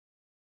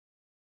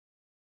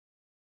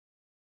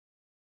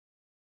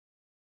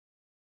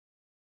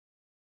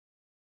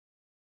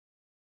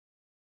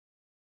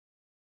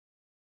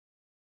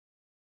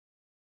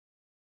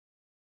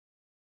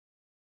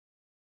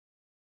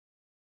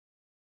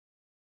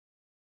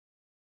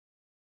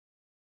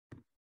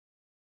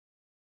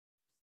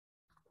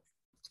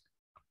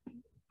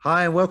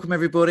Hi, and welcome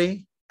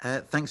everybody.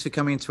 Thanks for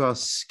coming to our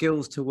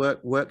Skills to Work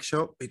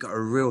workshop. We've got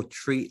a real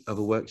treat of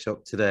a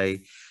workshop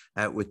today.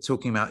 We're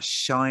talking about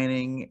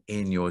shining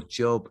in your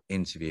job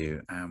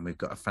interview, and we've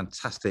got a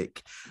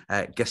fantastic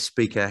guest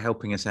speaker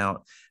helping us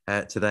out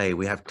today.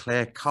 We have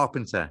Claire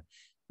Carpenter.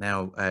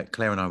 Now,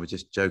 Claire and I were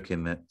just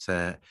joking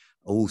that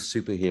all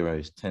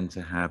superheroes tend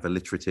to have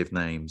alliterative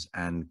names,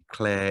 and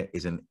Claire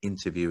is an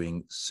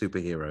interviewing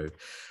superhero.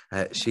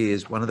 She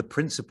is one of the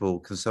principal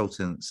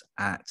consultants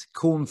at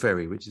Corn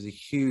Ferry, which is a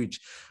huge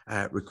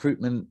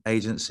recruitment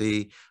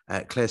agency.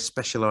 Claire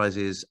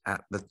specializes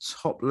at the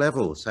top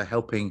level, so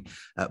helping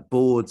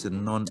boards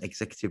and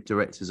non-executive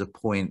directors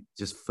appoint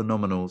just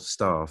phenomenal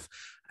staff.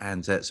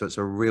 And so it's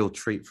a real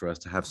treat for us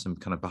to have some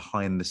kind of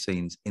behind the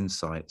scenes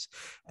insights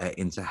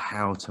into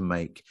how to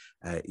make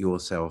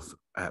yourself,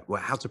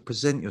 how to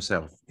present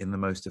yourself in the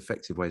most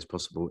effective ways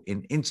possible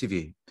in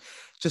interview.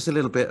 Just a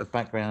little bit of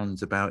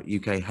background about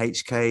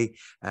UKHK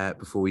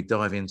before we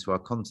dive into our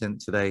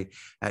content today.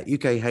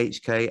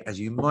 UKHK, as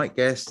you might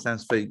guess,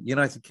 stands for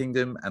United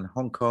Kingdom and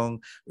Hong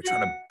Kong. We're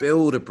trying to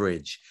build a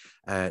bridge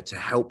to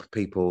help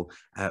people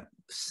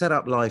set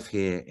up life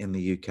here in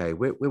the UK.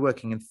 We're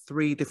working in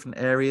three different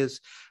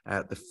areas.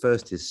 The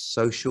first is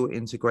social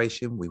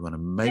integration. We want to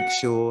make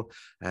sure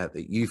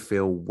that you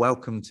feel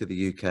welcome to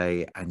the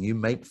UK and you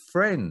make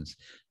friends.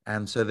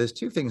 And so there's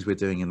two things we're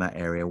doing in that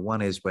area.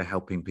 One is we're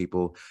helping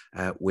people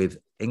with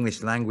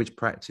English language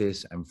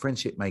practice and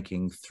friendship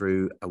making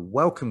through a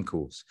welcome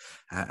course.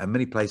 And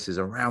many places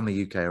around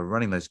the UK are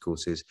running those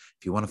courses.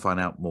 If you want to find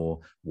out more,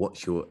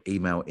 watch your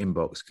email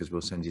inbox because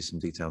we'll send you some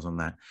details on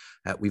that.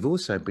 We've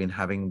also been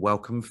having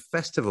welcome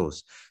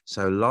festivals.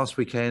 So last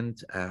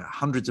weekend,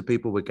 hundreds of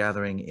people were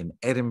gathering in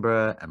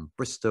Edinburgh and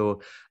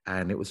Bristol,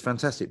 and it was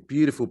fantastic.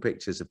 Beautiful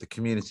pictures of the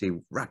community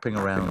wrapping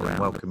around and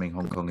welcoming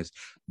Hong Kongers.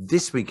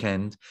 This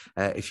weekend,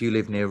 if you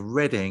live near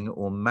Reading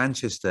or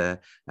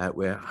Manchester,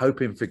 we're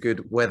hoping for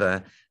good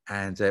weather,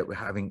 and we're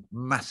having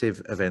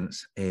massive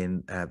events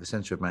in the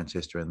centre of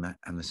Manchester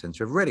and the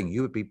centre of Reading.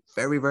 You would be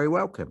very, very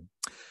welcome.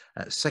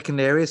 Second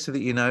area, so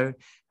that you know,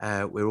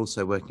 we're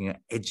also working at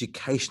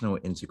educational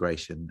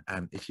integration.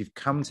 If you've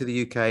come to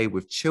the UK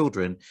with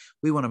children,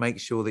 we want to make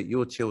sure that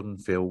your children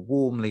feel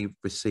warmly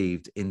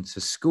received into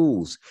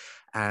schools.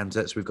 And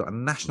so we've got a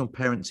national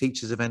parent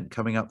teachers event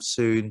coming up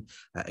soon.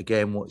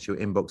 Again, watch your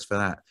inbox for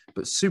that.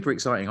 But super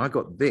exciting. I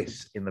got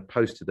this in the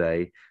post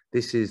today.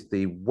 This is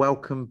the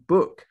welcome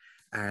book.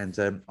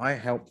 And I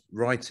helped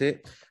write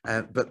it,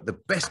 but the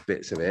best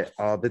bits of it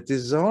are the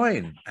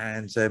design.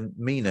 And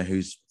Mina,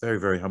 who's very,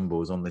 very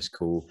humble, is on this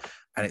call,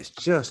 and it's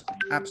just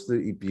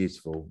absolutely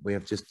beautiful. We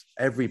have just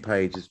every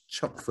page is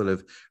chock full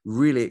of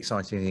really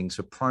exciting things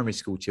for primary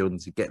school children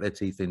to get their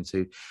teeth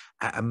into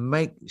and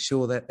make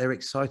sure that they're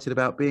excited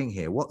about being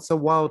here. What's the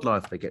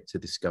wildlife they get to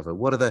discover?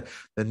 What are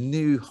the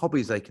new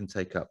hobbies they can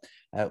take up?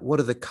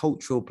 What are the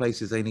cultural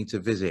places they need to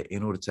visit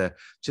in order to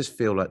just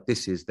feel like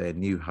this is their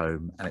new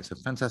home? And it's a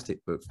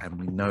fantastic book, and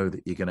we know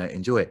that you're going to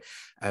enjoy it.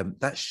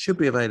 That should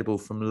be available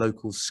from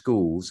local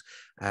schools.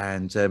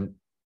 And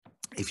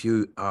if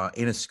you are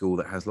in a school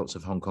that has lots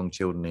of Hong Kong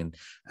children in,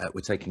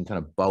 we're taking kind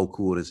of bulk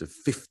orders of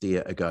 50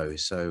 at a go.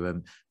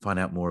 So find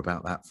out more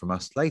about that from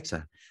us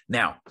later.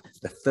 Now,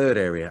 the third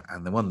area,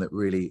 and the one that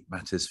really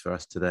matters for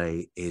us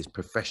today, is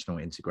professional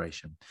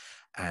integration.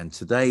 And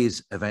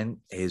today's event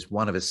is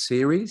one of a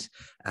series.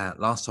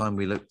 Last time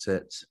we looked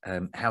at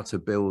how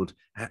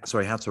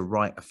to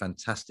write a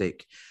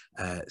fantastic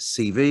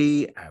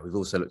CV. We've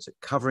also looked at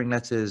covering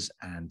letters,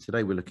 and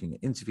today we're looking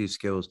at interview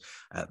skills.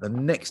 The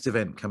next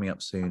event coming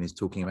up soon is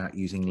talking about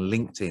using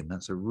LinkedIn.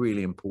 That's a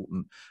really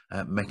important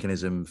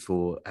mechanism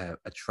for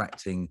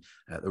attracting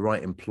the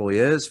right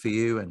employers for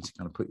you and to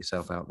kind of put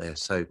yourself out there.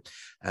 So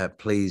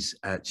please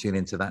tune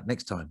into that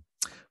next time.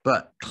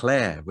 But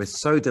Claire, we're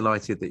so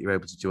delighted that you're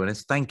able to join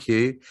us. Thank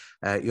you.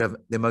 You have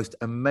the most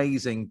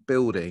amazing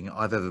building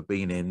I've ever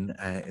been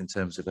in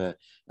terms of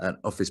an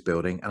office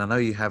building. And I know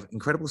you have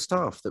incredible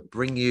staff that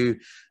bring you,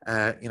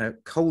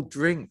 cold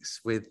drinks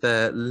with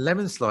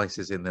lemon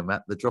slices in them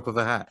at the drop of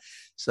a hat.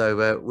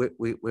 So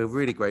we're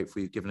really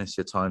grateful you've given us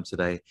your time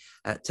today.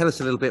 Tell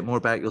us a little bit more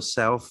about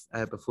yourself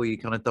before you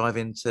kind of dive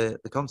into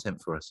the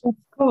content for us. Of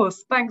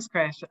course. Thanks,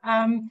 Chris.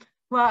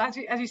 Well,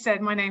 as you said,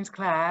 my name's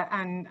Claire,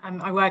 and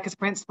I work as a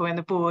principal in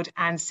the board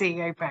and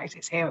CEO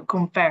practice here at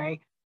Corn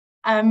Ferry.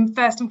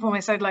 First and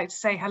foremost, I'd like to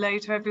say hello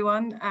to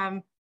everyone.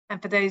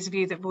 And for those of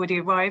you that have already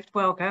arrived,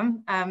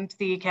 welcome to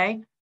the UK.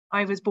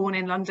 I was born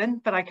in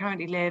London, but I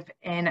currently live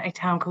in a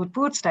town called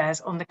Broadstairs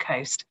on the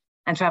coast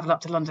and travel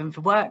up to London for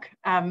work.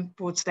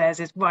 Broadstairs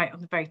is right on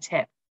the very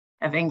tip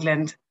of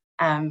England,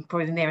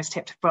 probably the nearest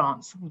tip to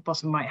France, on the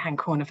bottom right-hand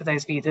corner for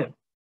those of you that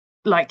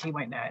likely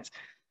won't know it.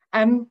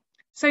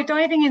 So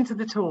diving into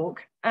the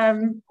talk.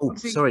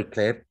 Sorry,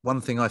 Claire. One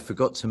thing I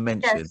forgot to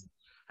mention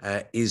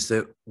is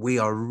that we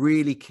are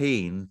really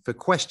keen for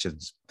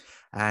questions.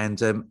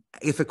 And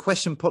if a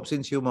question pops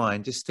into your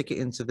mind, just stick it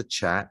into the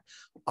chat.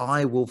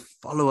 I will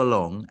follow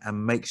along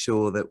and make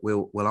sure that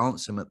we'll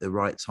answer them at the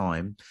right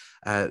time.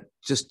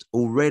 Just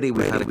already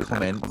we've had a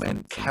comment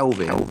from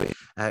Kelvin.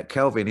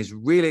 Kelvin is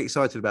really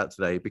excited about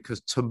today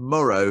because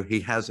tomorrow he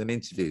has an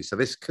interview. So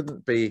this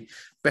couldn't be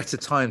better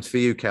times for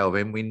you,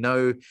 Kelvin. We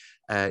know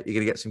you're going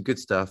to get some good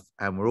stuff,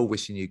 and we're all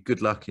wishing you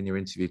good luck in your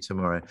interview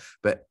tomorrow.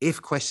 But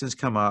if questions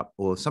come up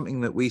or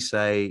something that we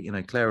say, you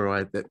know, Claire or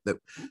I,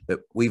 that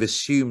we've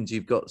assumed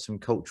you've got some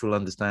cultural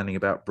understanding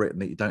about Britain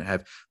that you don't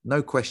have,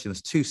 no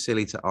questions too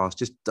silly to ask.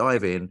 Just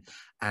dive in.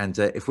 And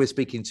if we're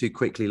speaking too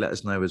quickly, let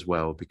us know as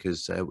well,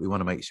 because we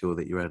want to make sure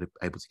that you're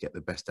able to get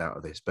the best out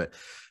of this. But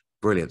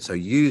brilliant. So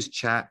use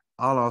chat.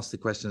 I'll ask the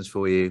questions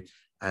for you.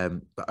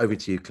 But over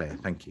to you, Claire.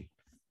 Thank you.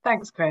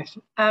 Thanks, Chris.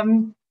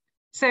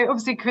 So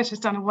obviously Chris has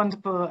done a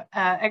wonderful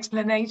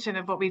explanation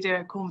of what we do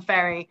at Corn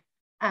Ferry.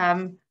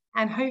 And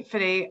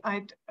hopefully,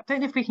 I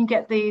don't know if we can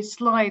get the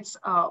slides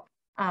up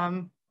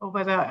or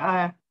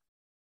whether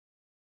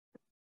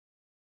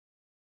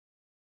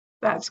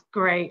that's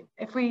great.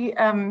 If we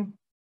can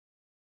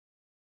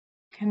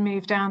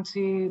move down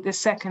to the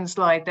second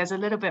slide, there's a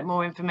little bit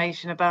more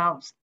information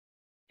about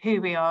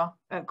who we are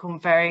at Corn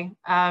Ferry.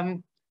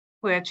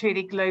 We're a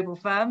truly global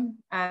firm.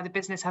 The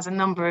business has a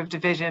number of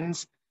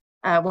divisions,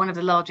 one of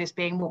the largest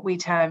being what we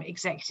term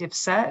executive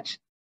search,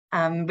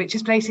 which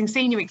is placing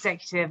senior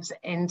executives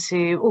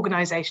into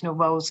organisational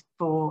roles,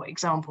 for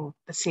example,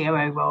 the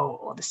COO role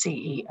or the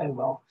CEO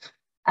role.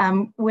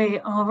 We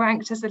are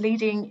ranked as the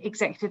leading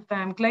executive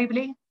firm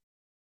globally.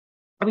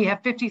 We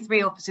have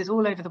 53 offices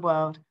all over the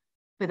world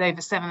with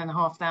over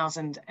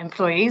 7,500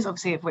 employees,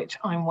 obviously of which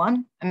I'm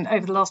one. And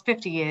over the last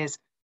 50 years,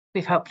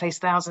 we've helped place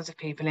thousands of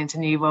people into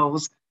new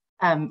roles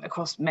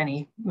across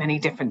many, many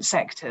different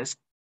sectors.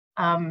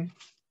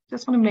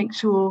 Just want to make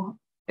sure,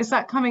 is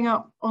that coming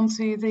up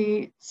onto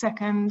the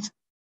second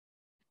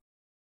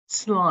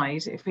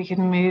slide? If we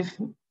can move.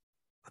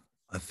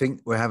 I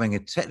think we're having a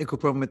technical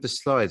problem with the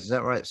slides. Is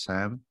that right,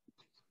 Sam?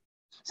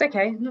 It's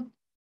okay.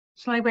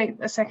 Shall I wait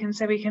a second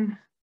so we can?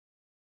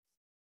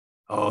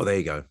 Oh, there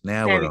you go.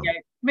 Now there we're we on. go.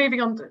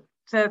 Moving on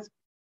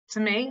to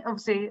me,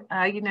 obviously,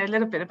 you know a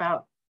little bit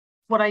about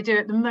what I do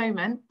at the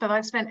moment, but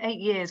I've spent 8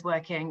 years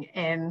working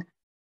in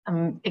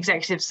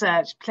executive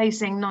search,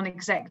 placing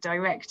non-exec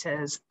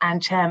directors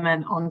and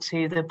chairmen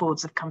onto the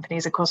boards of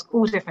companies across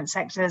all different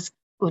sectors,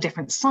 all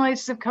different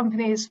sizes of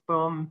companies,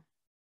 from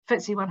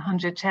FTSE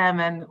 100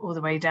 chairmen all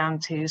the way down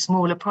to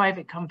smaller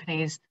private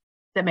companies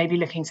that may be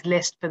looking to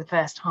list for the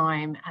first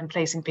time and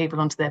placing people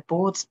onto their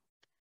boards.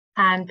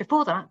 And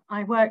before that,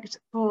 I worked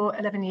for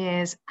 11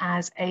 years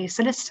as a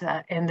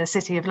solicitor in the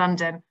City of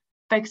London,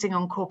 focusing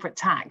on corporate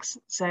tax.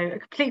 So a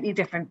completely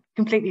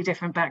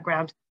different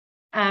background.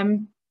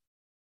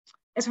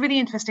 It's a really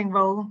interesting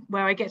role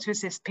where I get to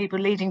assist people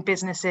leading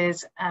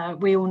businesses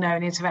we all know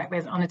and interact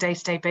with on a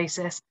day-to-day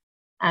basis,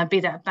 be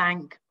that a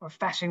bank or a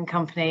fashion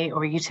company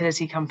or a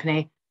utility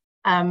company.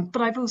 But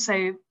I've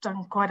also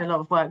done quite a lot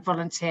of work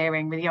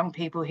volunteering with young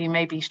people who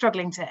may be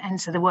struggling to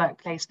enter the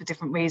workplace for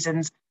different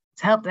reasons,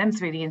 to help them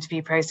through the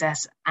interview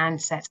process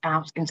and set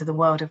out into the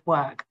world of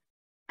work.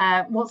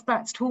 What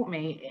that's taught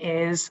me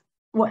is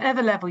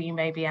whatever level you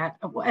may be at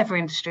whatever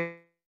industry,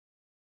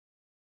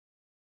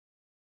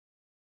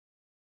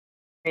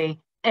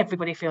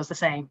 everybody feels the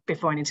same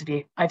before an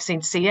interview. I've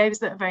seen CEOs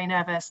that are very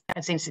nervous.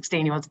 I've seen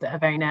 16-year-olds that are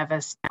very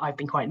nervous. I've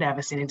been quite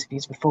nervous in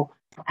interviews before.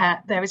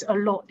 There is a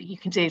lot that you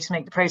can do to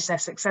make the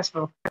process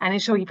successful and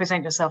ensure you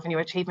present yourself and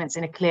your achievements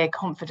in a clear,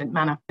 confident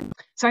manner.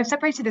 So I've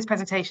separated this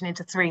presentation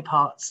into 3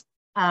 parts.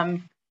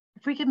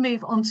 If we could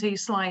move on to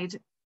slide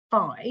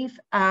 5,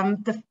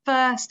 the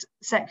first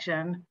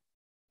section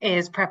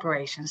is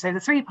preparation. So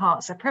the 3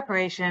 parts are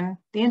preparation,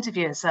 the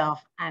interview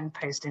itself, and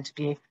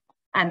post-interview.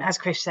 And as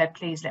Chris said,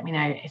 please let me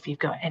know if you've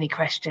got any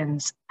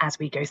questions as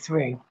we go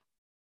through.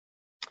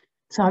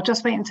 So I'll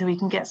just wait until we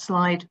can get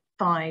slide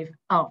 5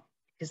 up,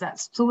 because that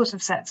sort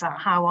of sets out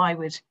how I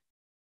would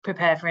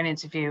prepare for an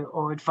interview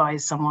or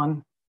advise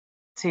someone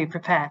to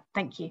prepare.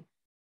 Thank you.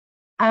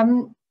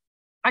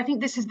 I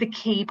think this is the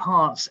key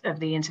part of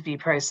the interview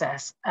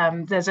process.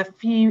 There's a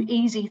few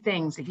easy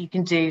things that you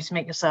can do to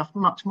make yourself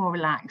much more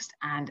relaxed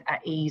and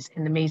at ease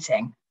in the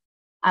meeting.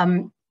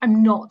 I'm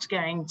not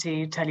going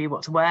to tell you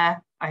what to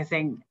wear. I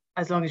think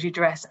as long as you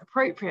dress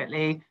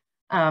appropriately,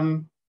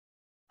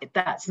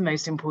 that's the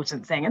most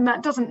important thing. And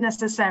that doesn't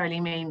necessarily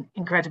mean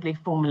incredibly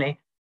formally.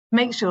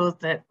 Make sure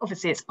that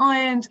obviously it's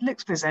ironed,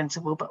 looks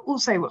presentable, but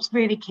also what's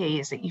really key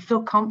is that you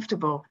feel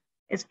comfortable.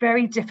 It's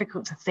very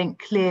difficult to think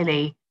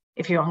clearly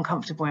if you're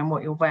uncomfortable in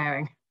what you're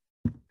wearing.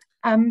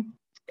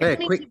 Yeah,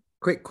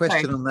 quick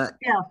question on that.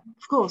 Yeah,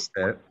 of course.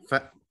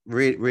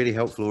 Really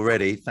helpful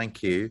already.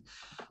 Thank you.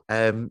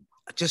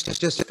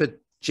 Just for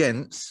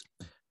gents,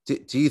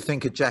 do you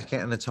think a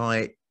jacket and a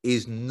tie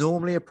is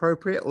normally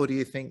appropriate, or do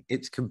you think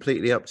it's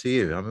completely up to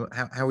you? I mean,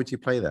 how would you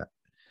play that?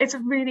 It's a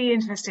really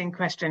interesting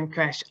question,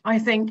 Krish. I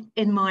think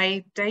in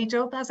my day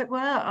job, as it were,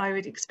 I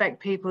would expect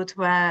people to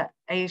wear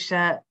a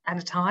shirt and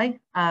a tie.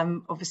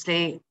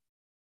 Obviously,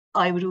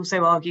 I would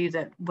also argue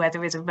that where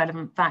there is a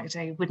relevant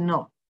factor, you would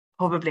not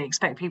probably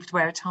expect people to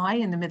wear a tie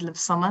in the middle of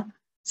summer.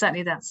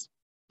 Certainly that's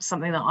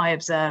something that I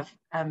observe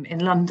in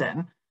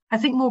London. I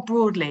think more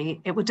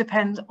broadly, it would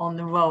depend on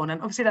the role. And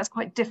obviously that's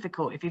quite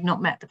difficult if you've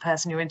not met the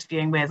person you're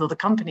interviewing with or the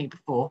company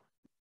before.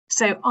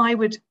 So I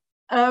would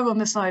err on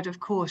the side of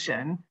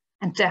caution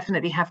and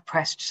definitely have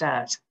pressed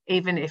shirt,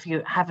 even if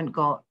you haven't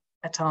got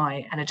a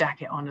tie and a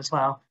jacket on as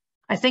well.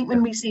 I think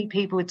when we see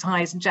people with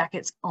ties and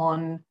jackets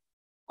on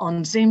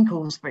Zoom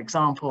calls, for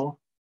example,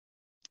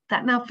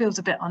 that now feels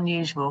a bit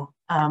unusual,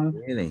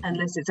 Really?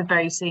 unless it's a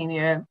very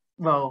senior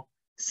role.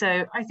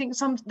 So I think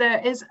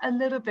there is a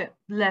little bit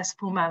less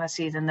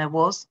formality than there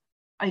was.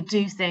 I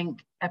do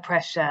think a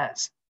press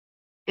shirt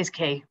is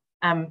key.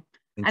 And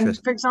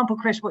for example,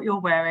 Chris, what you're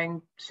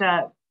wearing,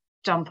 shirt,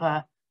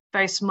 jumper,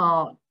 very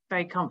smart,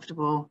 very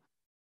comfortable.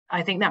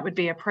 I think that would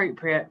be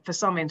appropriate for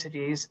some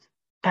interviews,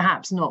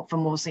 perhaps not for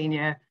more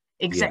senior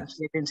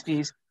executive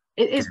interviews.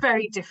 It is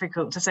very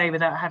difficult to say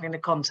without having the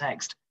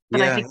context.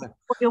 But I think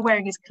what you're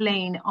wearing is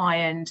clean,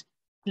 ironed,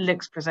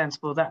 looks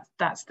presentable.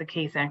 That's the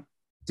key thing.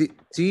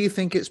 Do you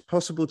think it's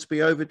possible to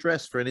be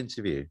overdressed for an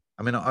interview?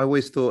 I mean, I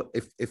always thought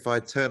if I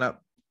turn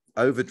up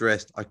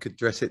overdressed, I could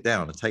dress it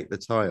down and take the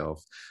tie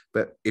off.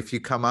 But if you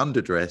come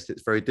underdressed,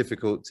 it's very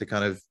difficult to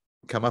kind of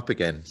come up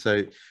again.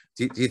 So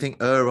do you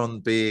think on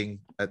being,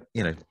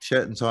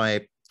 shirt and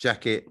tie,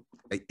 jacket,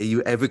 are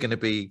you ever going to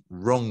be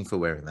wrong for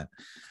wearing that?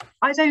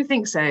 I don't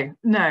think so.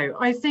 No,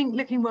 I think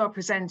looking well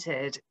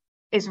presented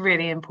is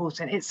really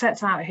important. It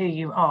sets out who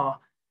you are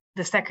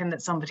the second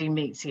that somebody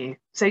meets you.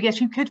 So yes,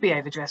 you could be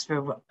overdressed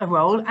for a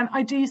role. And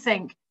I do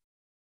think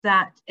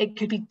that it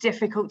could be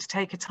difficult to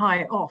take a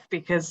tie off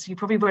because you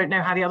probably won't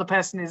know how the other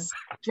person is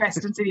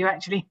dressed until you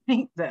actually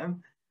meet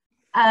them.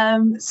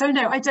 So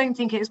no, I don't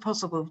think it is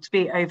possible to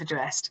be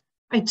overdressed.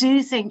 I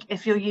do think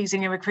if you're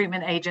using a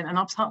recruitment agent, and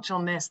I'll touch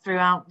on this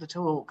throughout the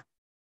talk,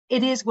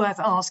 it is worth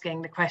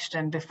asking the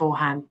question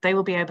beforehand. They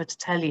will be able to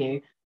tell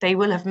you. They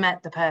will have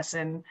met the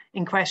person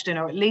in question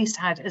or at least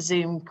had a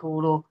Zoom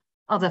call or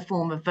other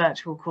form of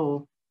virtual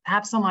call,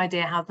 have some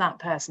idea how that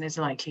person is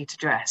likely to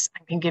dress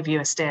and can give you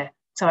a steer.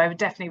 So I would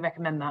definitely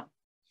recommend that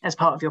as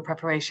part of your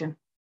preparation.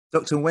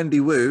 Dr. Wendy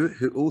Wu,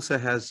 who also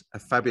has a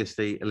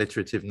fabulously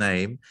alliterative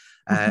name,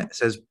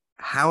 says,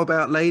 how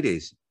about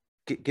ladies?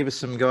 Give us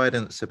some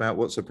guidance about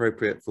what's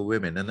appropriate for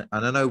women. And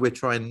I know we're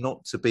trying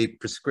not to be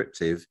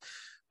prescriptive,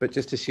 but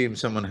just assume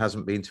someone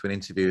hasn't been to an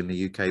interview in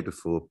the UK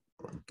before.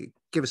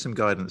 Give us some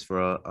guidance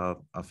for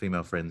our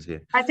female friends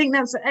here. I think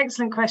that's an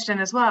excellent question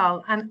as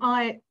well. And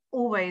I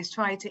always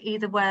try to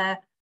either wear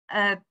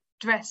a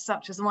dress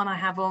such as the one I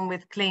have on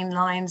with clean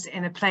lines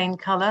in a plain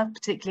colour,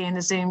 particularly in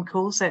a Zoom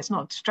call, so it's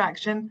not a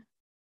distraction,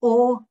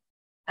 or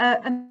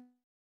a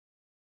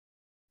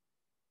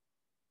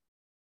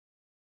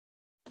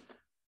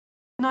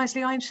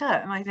nicely ironed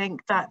shirt. And I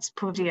think that's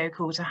probably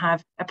cool to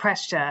have a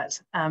pressed shirt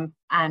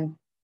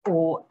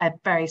or a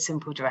very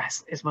simple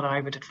dress is what I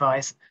would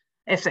advise.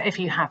 If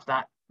you have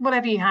that,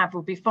 whatever you have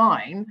will be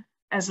fine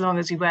as long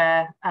as you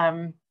wear,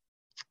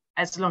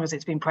 as long as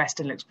it's been pressed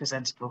and looks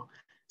presentable.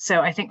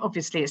 So I think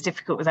obviously it's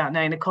difficult without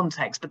knowing the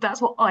context, but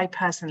that's what I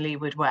personally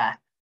would wear,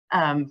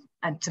 and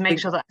to make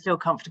sure that I feel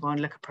comfortable and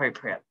look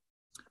appropriate.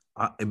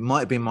 It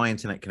might be my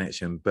internet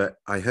connection, but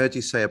I heard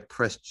you say a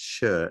pressed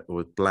shirt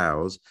or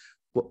blouse.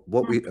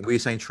 What were you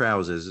saying?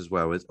 Trousers as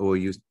well, or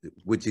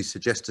would you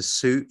suggest a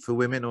suit for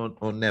women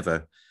or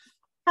never?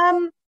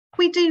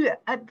 We do.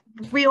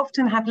 We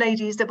often have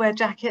ladies that wear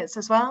jackets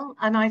as well,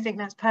 and I think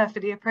that's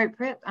perfectly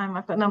appropriate.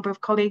 I've got a number of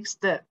colleagues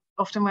that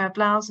often wear a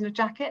blouse and a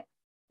jacket.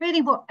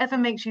 Really, whatever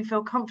makes you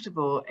feel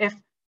comfortable.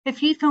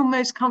 If you feel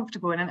most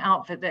comfortable in an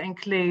outfit that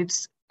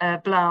includes a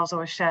blouse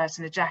or a shirt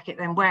and a jacket,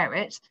 then wear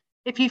it.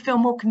 If you feel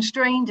more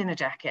constrained in a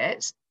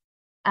jacket,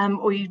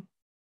 or you,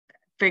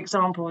 for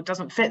example, it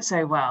doesn't fit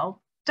so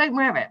well, don't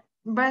wear it.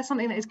 Wear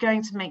something that is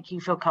going to make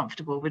you feel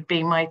comfortable would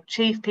be my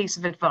chief piece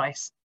of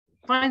advice.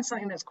 Find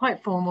something that's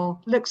quite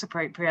formal, looks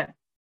appropriate,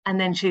 and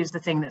then choose the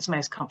thing that's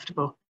most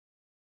comfortable.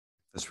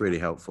 That's really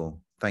helpful.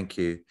 Thank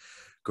you.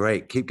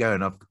 Great. Keep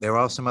going. There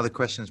are some other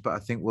questions, but I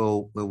think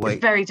we'll wait.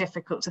 It's very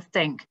difficult to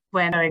think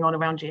when going on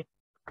around you.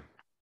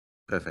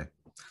 Perfect.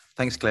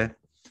 Thanks, Claire.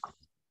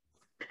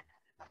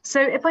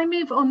 So if I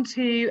move on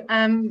to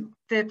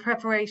the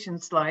preparation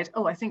slide.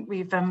 Oh, I think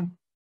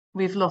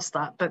we've lost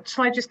that, but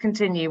shall I just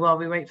continue while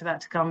we wait for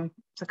that to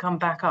come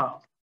back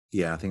up?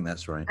 Yeah, I think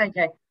that's right.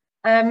 Okay.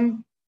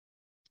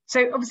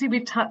 So obviously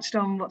we've touched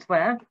on what to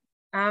wear.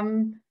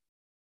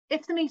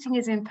 If the meeting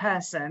is in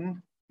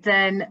person,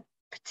 then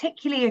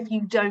particularly if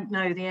you don't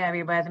know the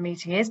area where the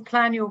meeting is,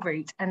 plan your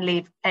route and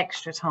leave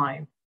extra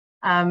time.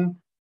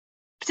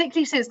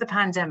 Particularly since the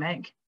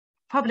pandemic,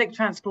 public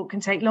transport can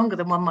take longer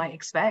than one might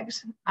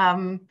expect.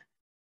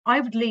 I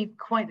would leave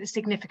quite a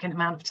significant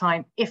amount of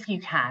time if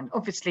you can.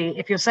 Obviously,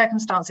 if your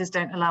circumstances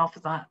don't allow for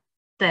that,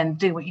 then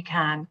do what you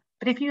can.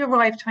 But if you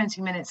arrive 20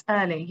 minutes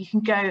early, you can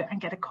go and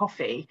get a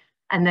coffee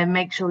and then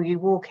make sure you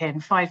walk in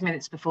 5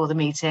 minutes before the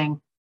meeting,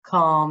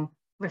 calm,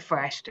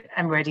 refreshed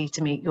and ready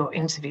to meet your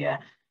interviewer.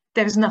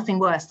 there is nothing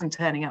worse than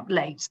turning up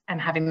late and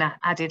having that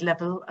added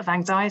level of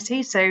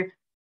anxiety. So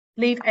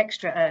leave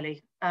extra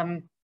early.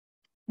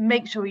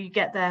 Make sure you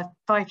get there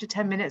 5 to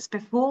 10 minutes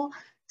before,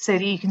 so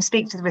that you can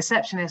speak to the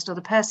receptionist or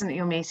the person that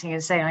you're meeting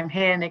and say, I'm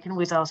here, and they can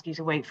always ask you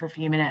to wait for a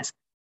few minutes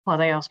while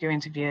they ask your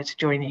interviewer to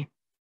join you.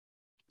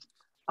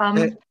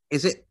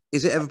 Is it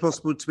ever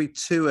possible to be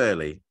too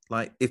early?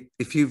 Like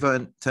if you've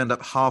turned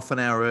up half an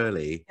hour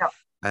early,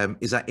 yep.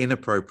 Is that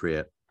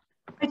inappropriate?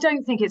 I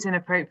don't think it's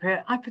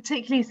inappropriate. I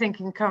particularly think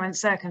in current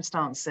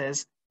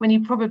circumstances, when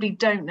you probably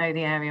don't know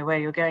the area where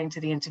you're going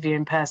to the interview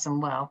in person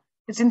well,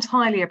 it's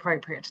entirely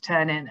appropriate to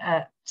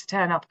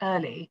turn up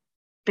early,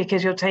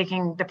 because you're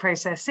taking the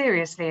process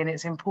seriously and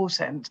it's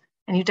important,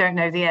 and you don't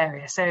know the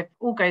area. So if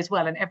all goes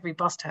well and every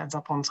bus turns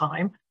up on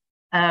time,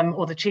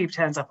 or the tube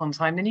turns up on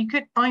time, then you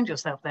could find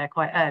yourself there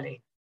quite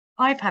early.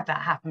 I've had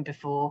that happen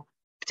before,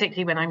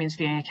 particularly when I'm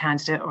interviewing a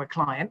candidate or a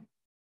client.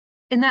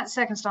 In that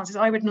circumstances,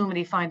 I would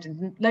normally find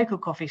a local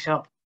coffee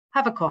shop,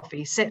 have a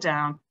coffee, sit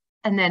down,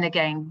 and then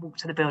again walk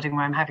to the building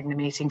where I'm having the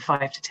meeting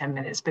 5 to 10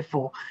 minutes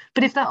before.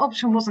 But if that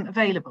option wasn't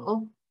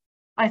available,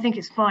 I think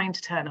it's fine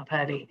to turn up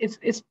early.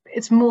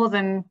 It's more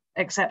than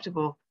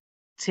acceptable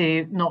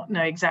to not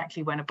know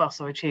exactly when a bus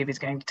or a tube is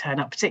going to turn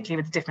up, particularly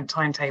with the different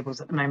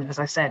timetables at the moment, as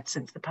I said,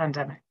 since the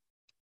pandemic.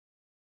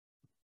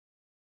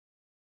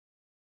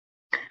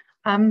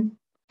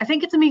 I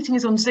think if the meeting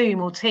is on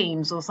Zoom or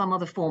Teams or some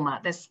other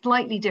format, there's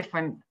slightly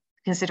different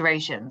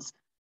considerations.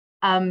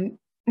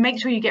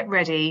 Make sure you get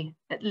ready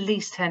at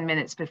least 10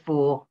 minutes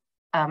before.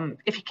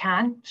 If you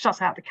can,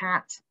 shut out the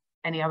cat,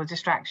 any other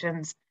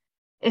distractions.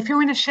 If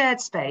you're in a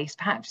shared space,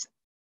 perhaps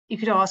you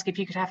could ask if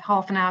you could have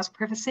half an hour's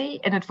privacy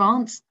in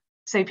advance,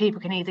 so people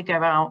can either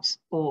go out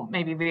or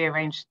maybe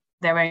rearrange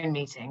their own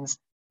meetings.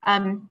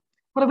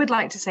 What I would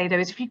like to say, though,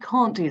 is if you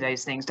can't do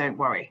those things, don't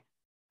worry.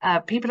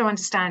 People are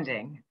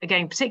understanding.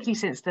 Again, particularly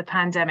since the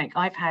pandemic,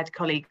 I've had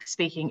colleagues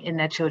speaking in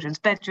their children's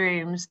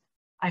bedrooms.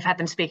 I've had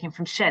them speaking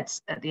from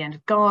sheds at the end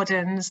of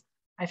gardens.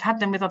 I've had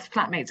them with other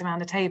flatmates around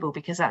the table,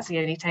 because that's the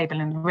only table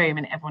in the room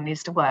and everyone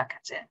needs to work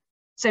at it.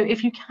 So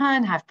if you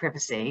can have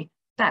privacy,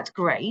 that's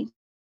great.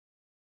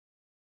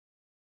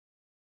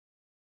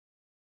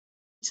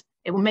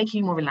 It will make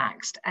you more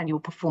relaxed and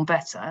you'll perform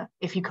better.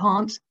 If you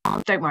can't,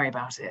 don't worry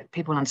about it.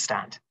 People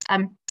understand.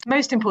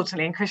 Most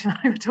importantly, and Chris and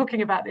I were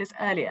talking about this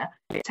earlier,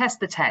 test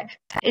the tech.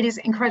 It is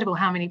incredible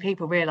how many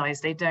people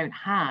realise they don't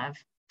have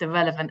the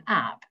relevant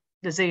app,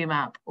 the Zoom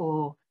app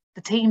or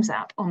the Teams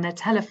app on their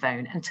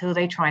telephone until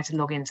they try to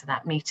log into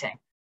that meeting.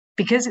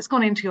 Because it's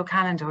gone into your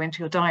calendar or into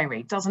your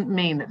diary doesn't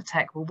mean that the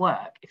tech will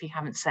work if you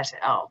haven't set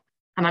it up.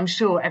 And I'm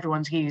sure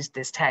everyone's used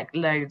this tech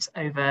loads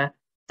over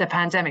the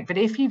pandemic. But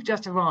if you've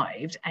just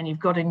arrived and you've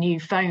got a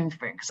new phone,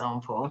 for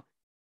example,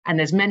 and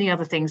there's many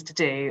other things to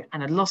do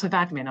and a lot of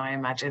admin, I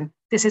imagine,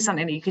 this is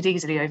something that you could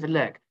easily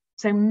overlook.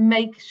 So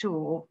make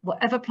sure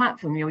whatever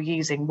platform you're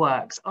using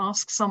works.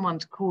 Ask someone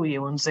to call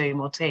you on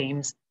Zoom or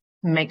Teams.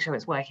 Make sure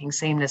it's working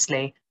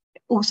seamlessly.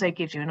 It also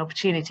gives you an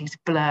opportunity to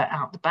blur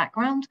out the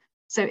background.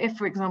 So if,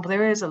 for example,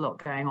 there is a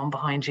lot going on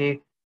behind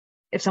you,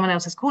 if someone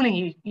else is calling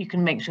you, you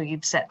can make sure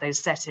you've set those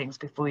settings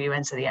before you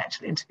enter the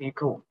actual interview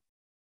call.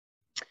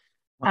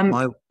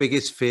 My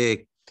biggest fear,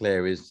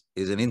 Claire, is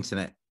an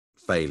internet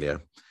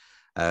failure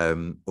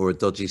or a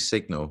dodgy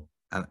signal.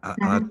 And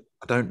I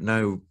don't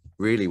know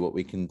really what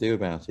we can do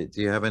about it.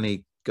 Do you have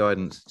any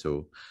guidance at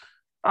all?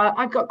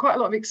 I've got quite a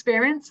lot of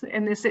experience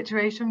in this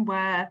situation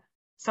where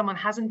someone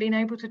hasn't been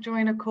able to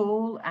join a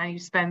call and you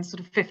spend sort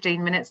of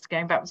 15 minutes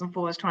going backwards and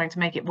forwards trying to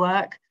make it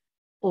work,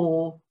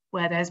 or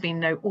where there has been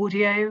no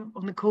audio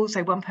on the call,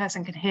 so one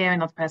person can hear,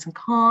 another person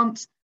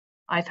can't.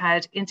 I've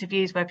had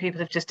interviews where people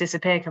have just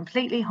disappeared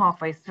completely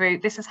halfway through.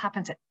 This has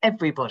happened to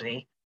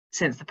everybody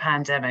since the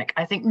pandemic.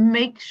 I think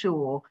make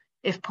sure,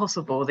 if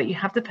possible, that you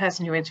have the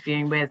person you're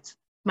interviewing with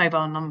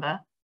mobile number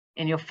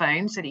in your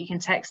phone so that you can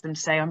text them,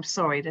 say, I'm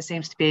sorry, there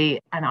seems to be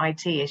an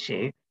IT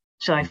issue.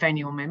 Shall I phone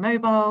you on my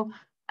mobile?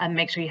 And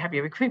make sure you have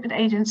your recruitment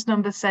agent's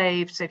number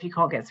saved. So if you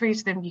can't get through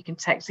to them, you can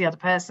text the other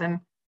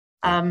person.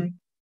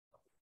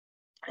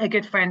 A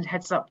good friend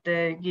heads up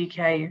the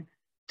UK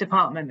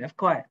department of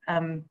quite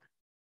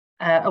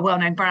a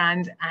well-known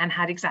brand and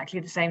had exactly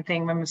the same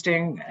thing when was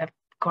doing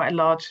quite a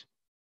large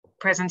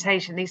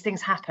presentation. These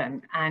things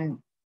happen and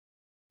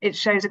it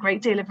shows a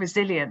great deal of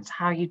resilience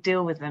how you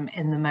deal with them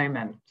in the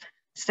moment.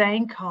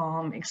 Staying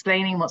calm,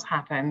 explaining what's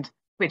happened,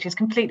 which is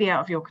completely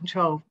out of your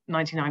control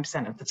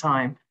 99% of the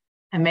time,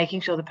 and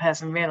making sure the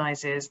person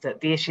realizes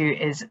that the issue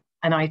is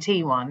an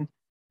IT one.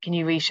 Can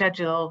you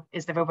reschedule?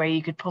 Is there a way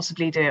you could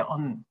possibly do it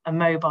on a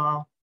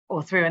mobile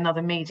or through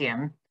another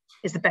medium?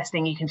 Is the best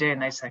thing you can do in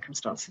those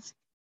circumstances.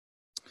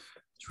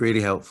 It's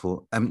really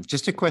helpful.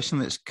 Just a question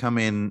that's come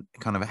in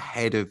kind of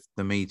ahead of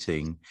the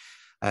meeting.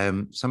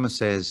 Someone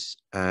says,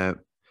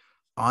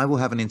 I will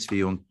have an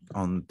interview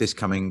on this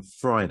coming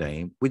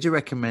Friday. Would you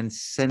recommend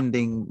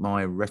sending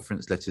my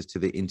reference letters to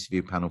the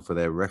interview panel for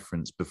their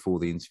reference before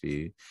the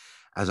interview,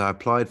 as I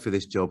applied for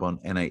this job on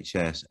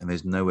NHS and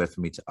there's nowhere for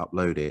me to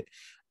upload it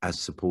as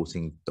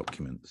supporting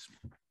documents?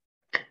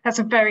 That's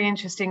a very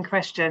interesting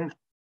question.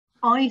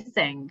 I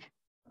think,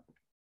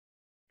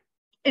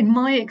 in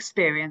my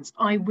experience,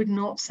 I would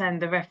not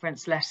send the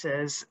reference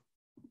letters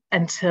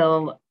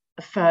until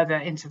further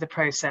into the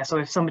process, or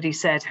if somebody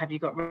said, have you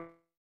got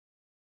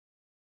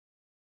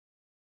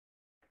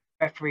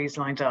referees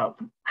lined up?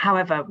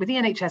 However, with the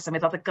NHS and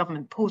with other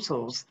government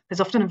portals,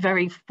 there's often a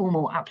very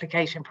formal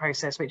application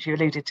process, which you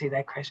alluded to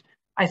there, Chris.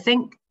 I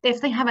think if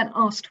they haven't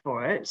asked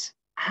for it,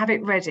 have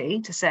it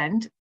ready to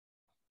send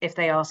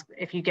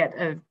if you get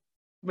a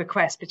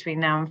request between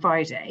now and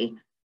Friday.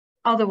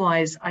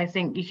 Otherwise, I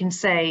think you can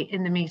say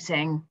in the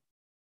meeting,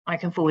 I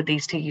can forward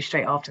these to you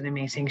straight after the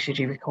meeting, should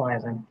you require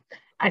them.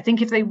 I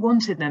think if they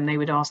wanted them, they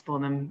would ask for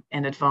them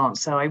in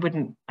advance. So I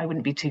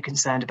wouldn't be too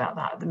concerned about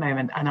that at the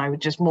moment. And I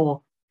would just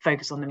more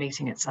focus on the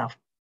meeting itself.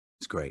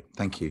 That's great.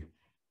 Thank you.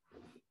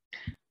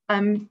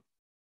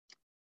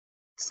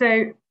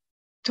 So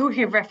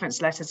talking of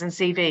reference letters and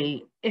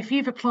CV, if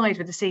you've applied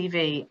with a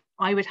CV,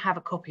 I would have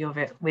a copy of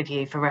it with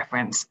you for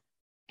reference.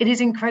 It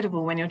is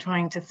incredible when you're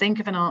trying to think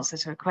of an answer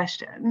to a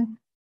question,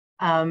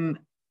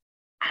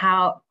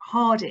 how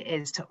hard it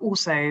is to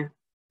also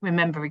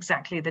remember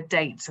exactly the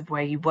dates of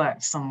where you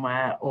worked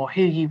somewhere or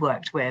who you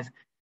worked with.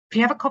 If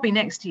you have a copy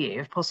next to you,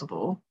 if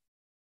possible,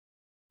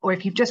 or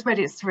if you've just read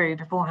it through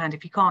beforehand,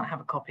 if you can't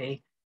have a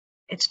copy,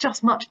 it's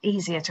just much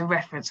easier to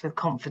reference with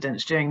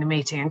confidence during the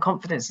meeting. And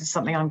confidence is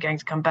something I'm going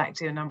to come back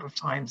to a number of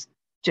times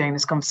during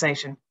this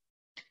conversation.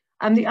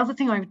 And the other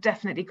thing I would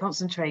definitely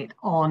concentrate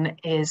on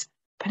is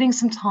putting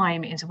some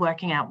time into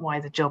working out why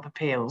the job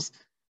appeals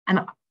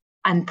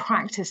and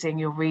practicing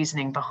your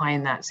reasoning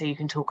behind that so you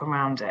can talk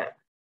around it.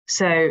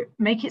 So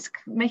make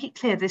it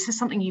clear this is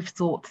something you've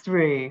thought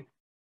through,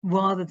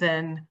 rather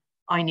than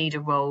I need a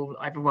role,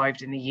 I've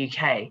arrived in the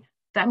UK.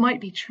 That might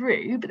be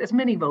true, but there's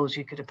many roles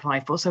you could apply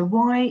for. So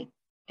why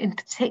in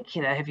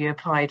particular have you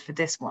applied for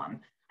this one?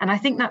 And I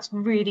think that's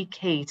really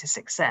key to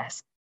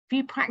success. If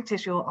you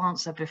practice your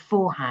answer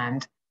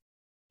beforehand,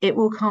 it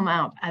will come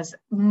out as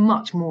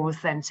much more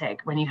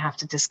authentic when you have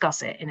to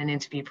discuss it in an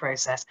interview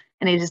process.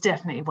 And it is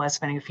definitely worth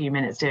spending a few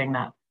minutes doing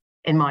that,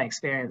 in my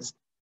experience.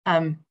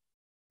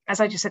 As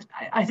I just said,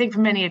 I think for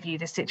many of you,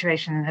 this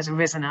situation has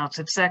arisen out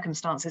of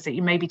circumstances that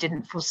you maybe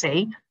didn't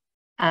foresee.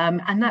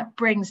 And that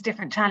brings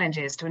different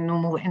challenges to a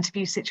normal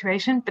interview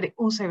situation, but it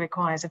also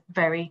requires a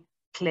very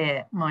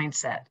clear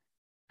mindset.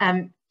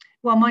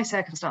 While my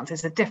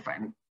circumstances are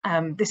different,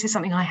 this is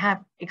something I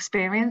have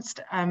experienced.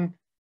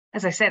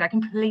 As I said, I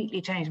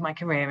completely changed my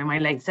career in my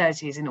late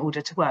 30s in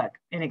order to work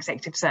in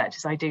executive search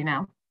as I do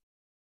now.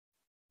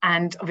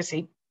 And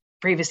obviously,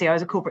 previously I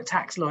was a corporate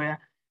tax lawyer,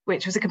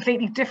 which was a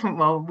completely different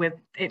role. With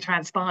it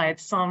transpired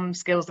some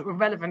skills that were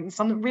relevant and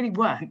some that really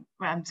weren't,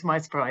 to my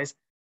surprise.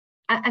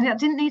 And that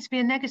didn't need to be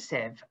a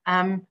negative.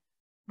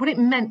 What it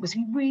meant was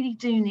you really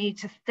do need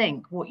to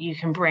think what you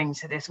can bring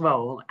to this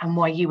role and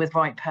why you were the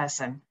right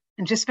person.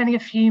 And just spending a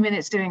few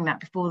minutes doing that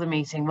before the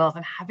meeting, rather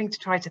than having to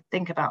try to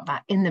think about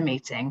that in the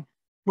meeting,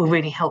 will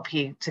really help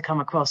you to come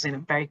across in a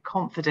very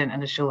confident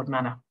and assured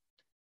manner.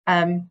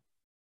 On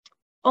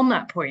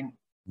that point,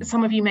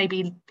 some of you may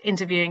be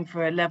interviewing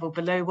for a level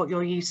below what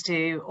you're used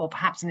to, or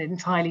perhaps an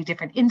entirely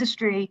different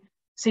industry.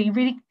 So you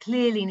really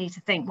clearly need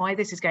to think why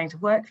this is going to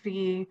work for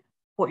you,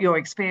 what your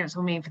experience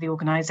will mean for the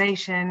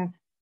organisation,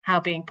 how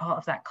being part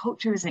of that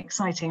culture is an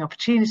exciting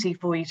opportunity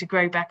for you to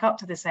grow back up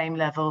to the same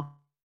level.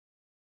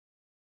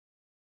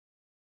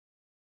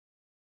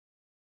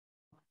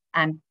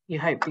 And you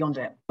hope beyond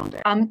it.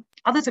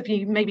 Others of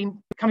you may be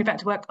coming back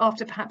to work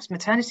after perhaps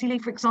maternity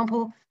leave, for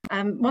example.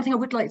 One thing I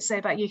would like to say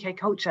about UK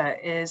culture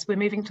is we're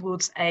moving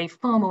towards a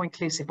far more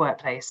inclusive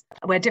workplace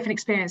where different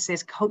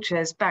experiences,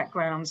 cultures,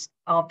 backgrounds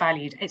are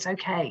valued. It's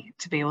okay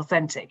to be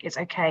authentic. It's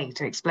okay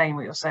to explain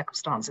what your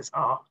circumstances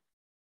are.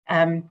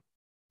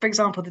 For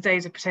example, the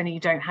days of pretending you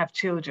don't have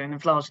children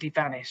have largely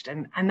vanished,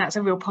 and that's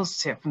a real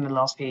positive from the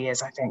last few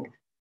years, I think.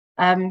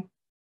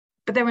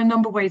 But there are a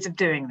number of ways of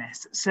doing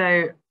this.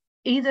 So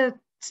either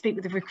speak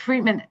with the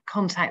recruitment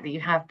contact that you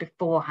have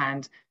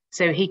beforehand,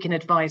 so he can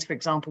advise, for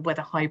example,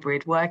 whether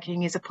hybrid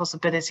working is a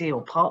possibility,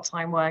 or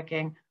part-time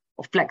working,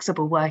 or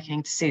flexible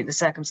working to suit the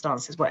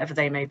circumstances, whatever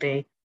they may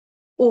be.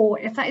 Or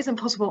if that isn't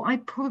possible,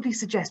 I'd probably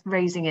suggest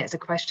raising it as a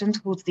question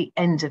towards the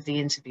end of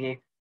the interview.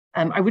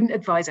 I wouldn't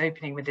advise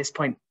opening with this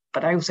point,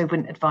 but I also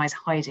wouldn't advise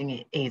hiding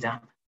it either.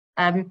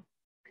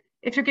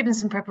 If you're given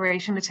some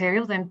preparation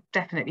material, then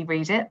definitely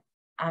read it.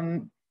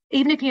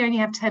 Even if you only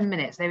have 10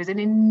 minutes, there is an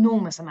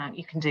enormous amount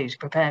you can do to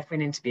prepare for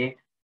an interview,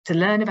 to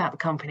learn about the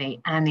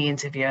company and the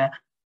interviewer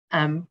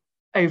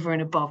over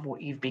and above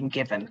what you've been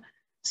given.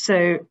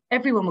 So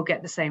everyone will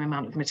get the same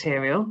amount of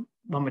material,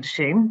 one would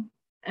assume,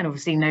 and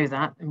obviously know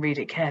that and read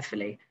it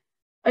carefully.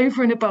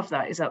 Over and above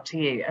that is up to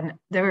you. And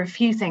there are a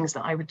few things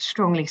that I would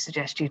strongly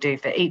suggest you do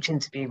for each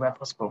interview where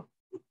possible.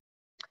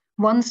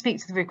 One, speak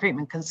to the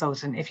recruitment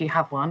consultant if you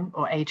have one,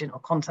 or agent or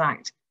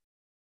contact,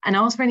 and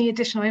ask for any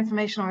additional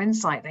information or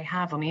insight they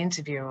have on the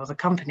interviewer or the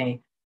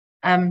company.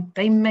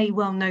 They may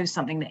well know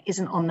something that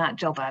isn't on that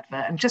job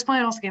advert. And just by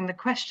asking the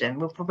question,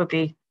 we'll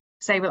probably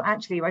say, well,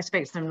 actually, I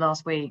spoke to them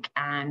last week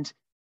and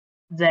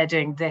they're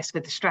doing this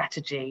with the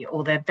strategy,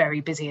 or they're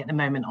very busy at the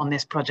moment on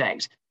this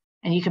project.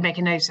 And you can make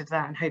a note of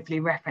that and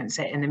hopefully reference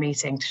it in the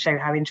meeting to show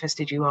how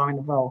interested you are in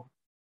the role.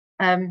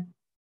 I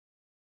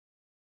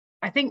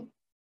think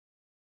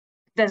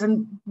there's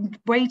a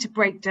way to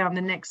break down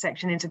the next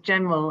section into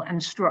general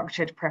and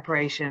structured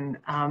preparation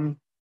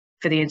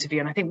for the interview.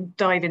 And I think we'll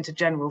dive into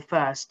general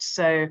first.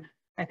 So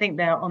I think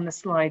they're on the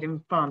slide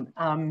in front.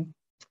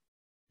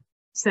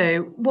 So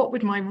what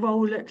would my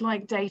role look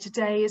like day to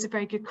day is a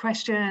very good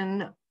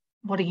question.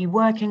 What are you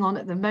working on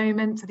at the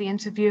moment to the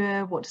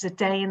interviewer? What does a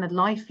day in the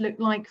life look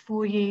like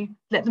for you?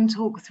 Let them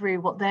talk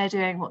through what they're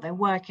doing, what they're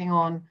working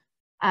on.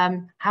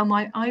 How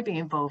might I be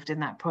involved in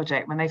that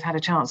project when they've had a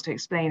chance to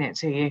explain it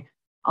to you?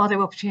 Are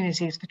there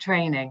opportunities for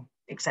training,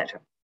 etc.?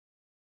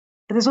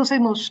 But there's also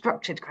more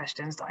structured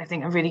questions that I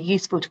think are really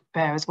useful to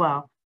prepare as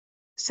well.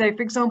 So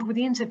for example, with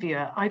the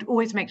interviewer, I'd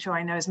always make sure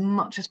I know as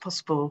much as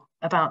possible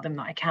about them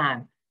that I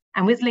can.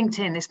 And with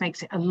LinkedIn, this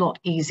makes it a lot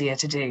easier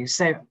to do.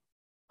 So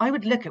I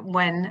would look at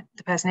when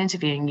the person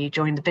interviewing you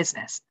joined the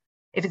business.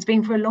 If it's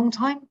been for a long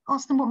time,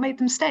 ask them what made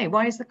them stay.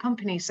 Why is the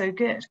company so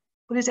good?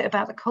 What is it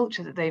about the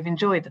culture that they've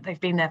enjoyed, that they've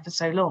been there for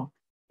so long?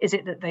 Is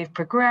it that they've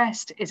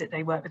progressed? Is it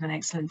they work with an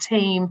excellent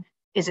team?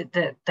 Is it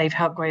that they've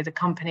helped grow the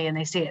company and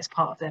they see it as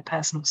part of their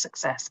personal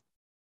success?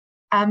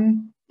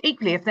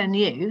 Equally, if they're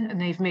new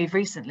and they've moved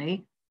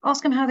recently,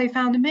 ask them how they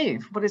found the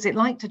move. What is it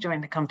like to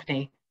join the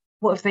company?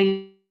 What have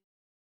they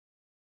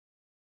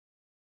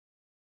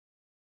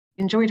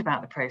enjoyed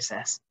about the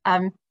process?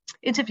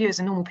 Interviewers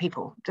are normal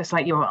people, just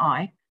like you or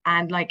I,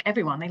 and like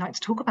everyone, they like to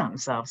talk about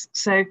themselves.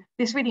 So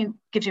this really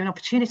gives you an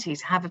opportunity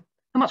to have a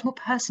much more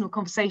personal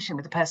conversation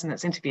with the person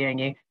that's interviewing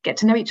you, get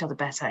to know each other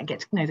better and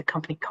get to know the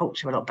company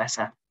culture a lot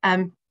better.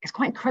 It's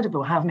quite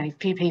incredible how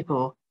few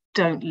people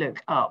don't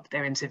look up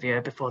their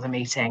interviewer before the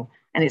meeting.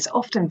 And it's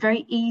often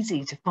very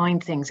easy to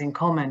find things in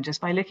common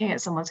just by looking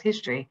at someone's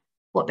history,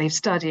 what they've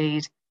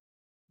studied,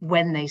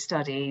 when they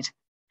studied,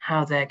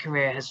 how their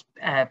career has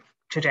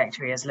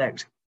trajectory has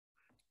looked.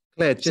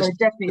 Claire, just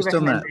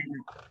on that.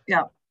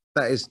 Yeah,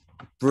 that is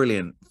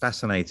brilliant,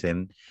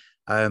 fascinating.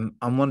 I'm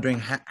wondering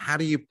how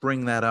do you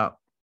bring that up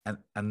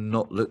and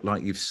not look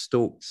like you've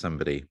stalked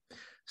somebody?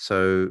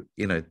 So,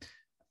 you know,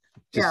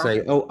 just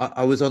say, oh,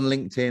 I was on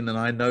LinkedIn and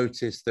I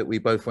noticed that we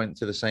both went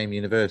to the same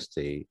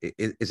university.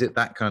 Is it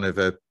that kind of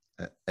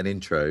an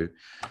intro,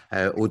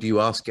 or do you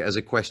ask it as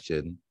a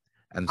question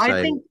and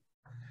say?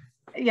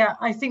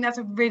 I think that's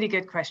a really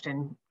good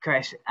question,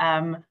 Krish.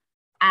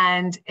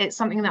 And it's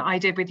something that I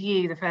did with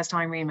you the first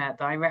time we met,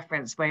 that I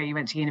referenced where you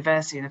went to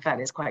university, and in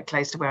fact, it's quite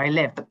close to where I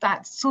live, but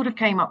that sort of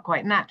came up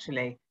quite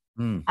naturally.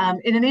 In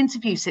an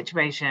interview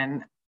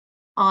situation,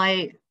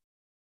 I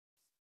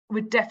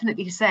would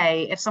definitely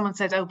say, if someone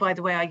said, oh, by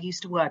the way, I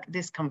used to work at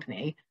this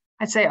company,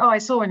 I'd say, oh, I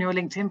saw on your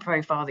LinkedIn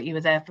profile that you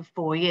were there for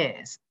 4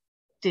 years.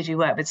 Did you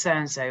work with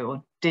so-and-so,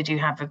 or did you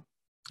have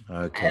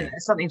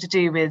something to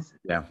do with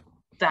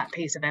that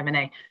piece of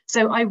M&A?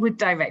 So I would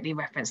directly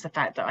reference the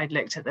fact that I'd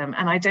looked at them,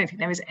 and I don't think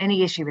there is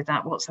any issue with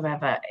that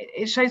whatsoever.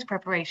 It shows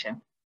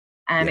preparation,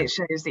 and it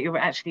shows that you're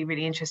actually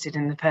really interested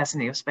in the person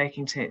that you're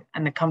speaking to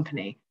and the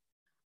company.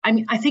 I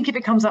mean, I think if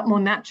it comes up more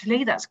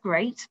naturally, that's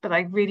great, but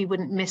I really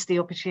wouldn't miss the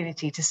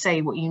opportunity to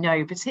say what you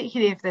know,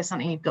 particularly if there's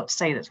something you've got to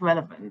say that's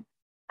relevant.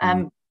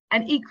 And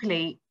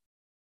equally,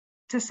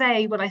 to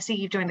say, well, I see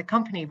you've joined the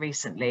company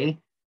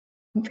recently,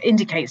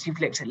 indicates you've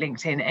looked at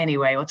LinkedIn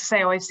anyway, or to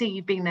say, oh, I see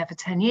you've been there for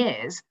 10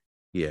 years.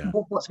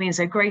 What's been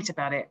so great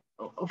about it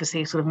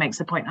obviously sort of makes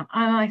the point. And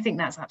I think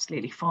that's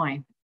absolutely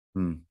fine.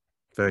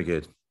 Very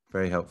good.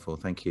 Very helpful.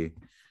 Thank you.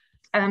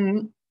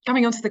 Coming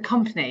on to the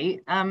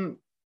company,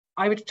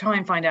 I would try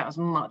and find out as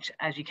much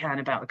as you can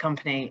about the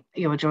company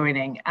you're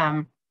joining.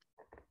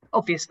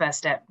 Obvious first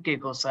step,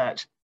 Google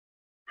search.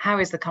 How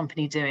is the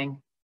company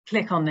doing?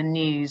 Click on the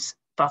news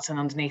button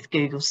underneath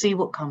Google, see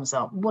what comes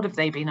up. What have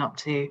they been up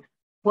to?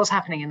 What's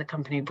happening in the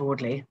company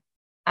broadly?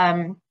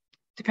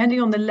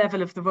 Depending on the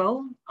level of the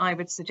role, I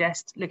would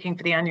suggest looking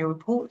for the annual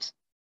report.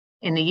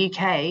 In the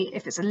UK,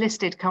 if it's a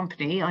listed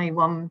company, i.e.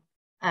 one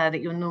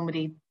that you'll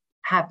normally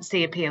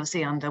see a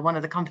PLC under, one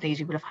of the companies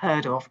you would have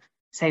heard of,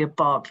 say a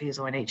Barclays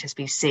or an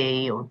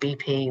HSBC or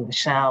BP or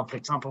Shell, for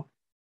example,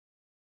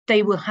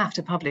 they will have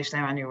to publish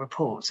their annual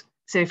report.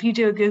 So if you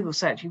do a Google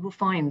search, you will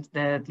find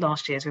the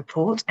last year's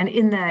report, and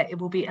in there, it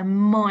will be a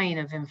mine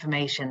of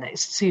information that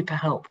is super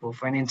helpful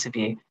for an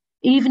interview.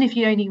 Even if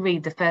you only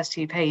read the first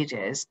 2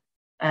 pages,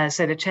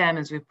 so the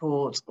chairman's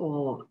report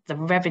or the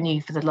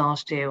revenue for the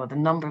last year or the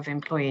number of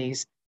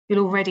employees,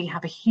 you'll already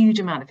have a huge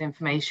amount of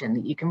information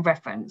that you can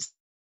reference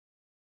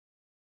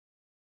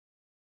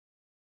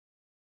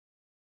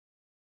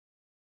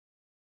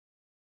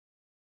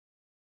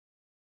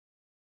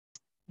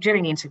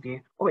during the interview,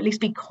 or at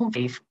least be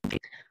confident.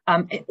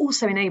 It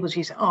also enables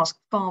you to ask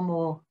far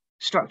more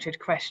structured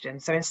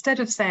questions. So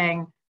instead of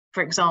saying,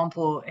 for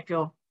example,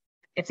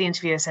 if the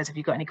interviewer says, have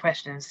you got any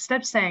questions?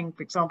 Instead of saying,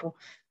 for example,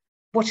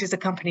 what is the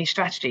company's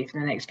strategy for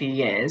the next few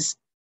years?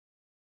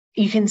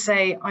 You can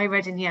say, I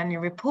read in the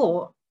annual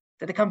report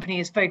that the company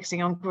is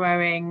focusing on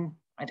growing,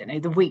 I don't know,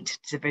 the wheat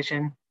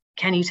division.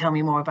 Can you tell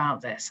me more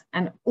about this?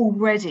 And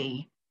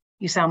already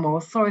you sound more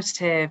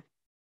authoritative.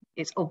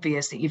 It's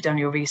obvious that you've done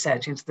your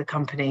research into the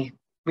company,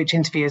 which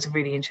interviewers are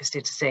really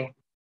interested to see.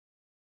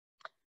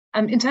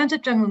 In terms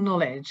of general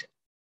knowledge,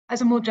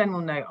 as a more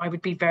general note, I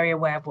would be very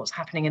aware of what's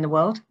happening in the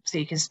world so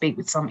you can speak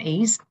with some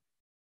ease.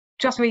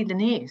 Just read the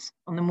news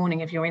on the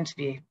morning of your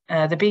interview.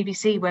 The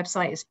BBC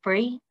website is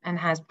free and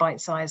has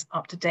bite-sized,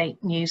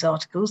 up-to-date news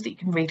articles that you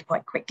can read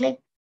quite quickly.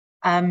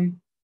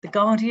 The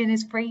Guardian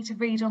is free to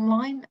read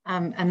online,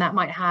 and that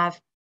might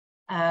have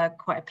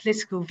quite a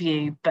political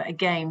view, but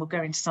again, we'll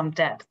go into some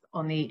depth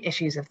on the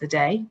issues of the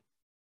day.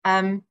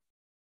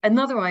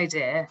 Another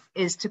idea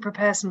is to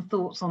prepare some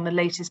thoughts on the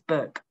latest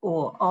book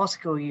or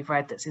article you've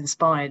read that's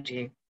inspired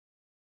you.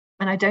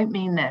 And I don't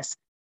mean this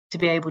to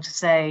be able to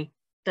say,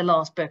 the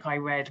last book I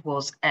read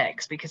was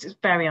X, because it's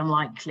very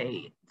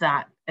unlikely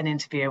that an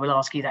interviewer will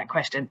ask you that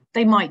question.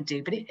 They might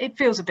do, but it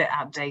feels a bit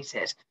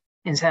outdated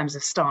in terms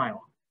of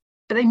style.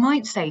 But they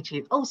might say to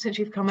you, oh, since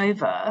you've come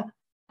over,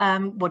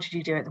 what did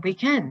you do at the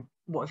weekend?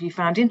 What have you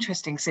found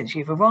interesting since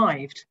you've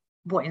arrived?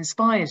 What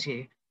inspires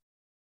you?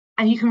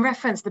 And you can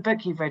reference the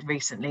book you've read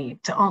recently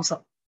to answer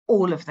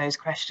all of those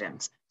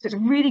questions. So it's a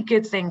really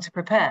good thing to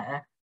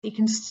prepare. You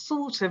can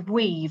sort of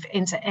weave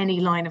into any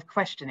line of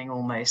questioning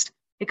almost.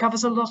 It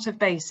covers a lot of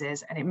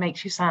bases and it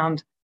makes you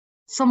sound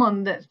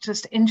someone that's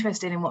just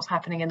interested in what's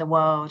happening in the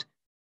world,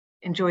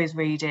 enjoys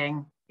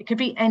reading. It could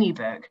be any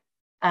book,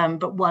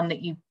 but one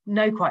that you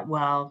know quite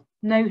well,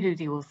 know who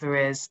the author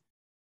is,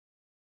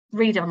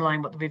 read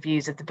online what the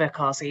reviews of the book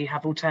are so you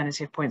have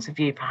alternative points of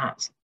view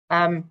perhaps.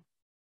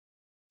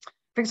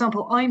 For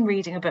example, I'm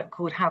reading a book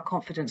called How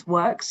Confidence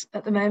Works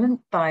at the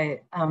moment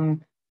by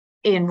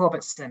Ian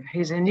Robertson,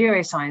 who's a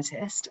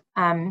neuroscientist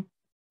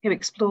who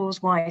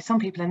explores why some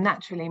people are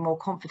naturally more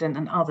confident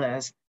than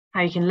others,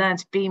 how you can learn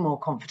to be more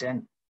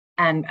confident,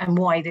 and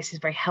why this is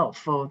very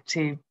helpful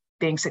to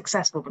being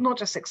successful, but not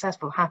just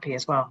successful, happy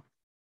as well.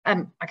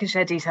 I can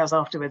share details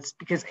afterwards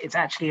because it's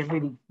actually a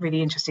really,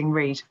 really interesting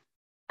read.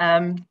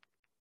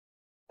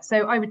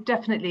 So I would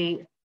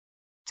definitely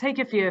take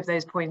a few of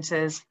those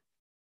pointers,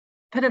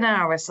 put an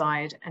hour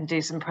aside and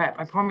do some prep.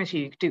 I promise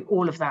you could do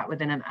all of that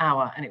within an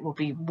hour and it will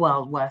be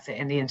well worth it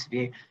in the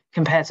interview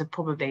compared to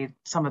probably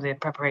some of the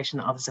preparation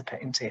that others are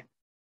put into.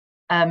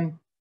 I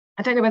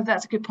don't know whether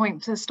that's a good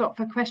point to stop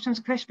for questions,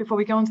 Chris, before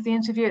we go on to the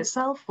interview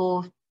itself,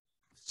 or?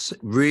 It's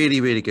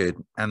really, really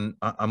good. And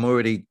I'm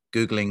already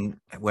Googling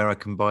where I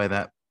can buy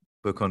that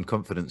book on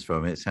confidence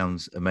from. It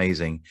sounds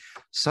amazing.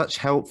 Such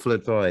helpful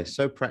advice,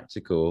 so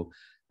practical.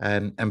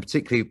 And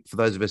particularly for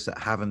those of us that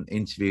haven't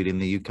interviewed in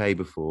the UK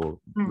before,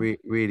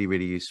 really,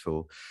 really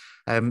useful.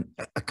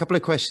 A couple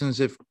of questions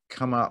have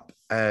come up.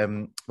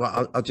 Well,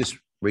 I'll just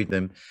read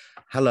them.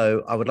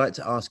 Hello, I would like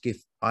to ask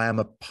if I am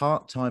a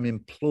part-time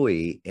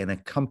employee in a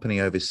company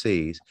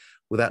overseas,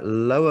 will that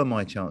lower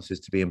my chances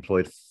to be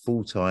employed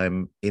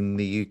full-time in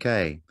the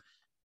UK?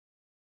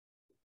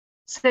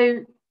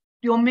 So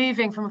you're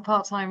moving from a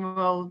part-time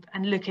role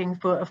and looking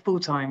for a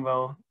full-time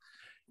role?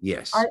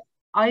 Yes.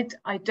 I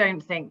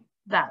don't think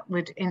that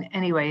would in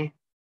any way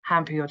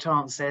hamper your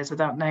chances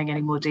without knowing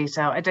any more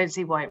detail. I don't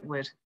see why it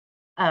would.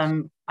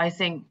 I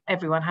think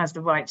everyone has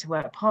the right to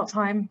work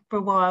part-time for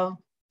a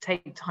while,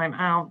 take time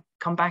out,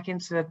 come back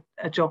into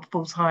a job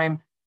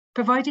full-time,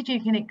 provided you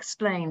can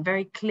explain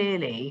very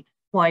clearly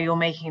why you're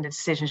making the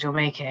decisions you're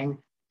making,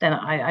 then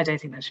I don't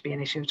think that should be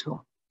an issue at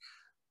all.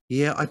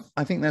 Yeah,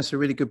 I think that's a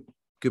really good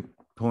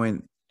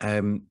point.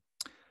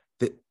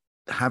 That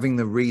having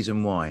the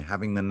reason why,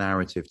 having the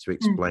narrative to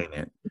explain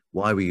it,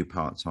 why were you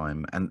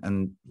part-time?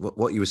 And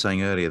what you were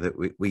saying earlier, that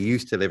we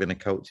used to live in a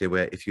culture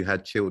where if you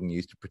had children, you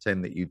used to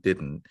pretend that you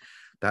didn't.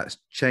 That's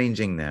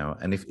changing now.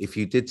 And if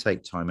you did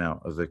take time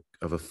out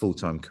of a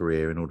full-time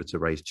career in order to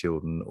raise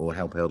children or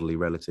help elderly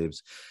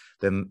relatives,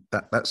 then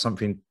that's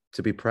something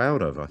to be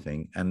proud of, I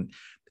think. And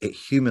it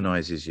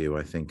humanizes you,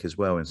 I think, as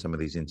well in some of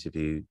these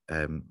interview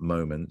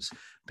moments.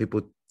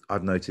 People,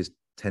 I've noticed,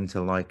 tend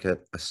to like a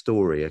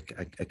story,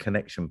 a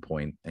connection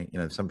point,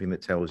 something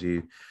that tells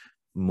you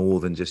more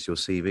than just your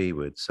CV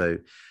would. So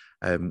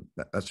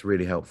that's a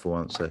really helpful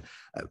answer.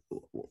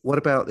 What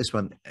about this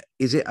one?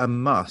 Is it a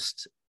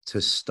must to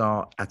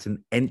start at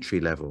an entry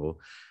level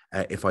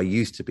if I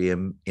used to be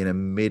in a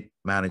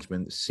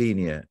mid-management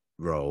senior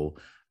role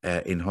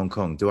in Hong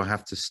Kong? Do I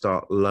have to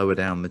start lower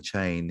down the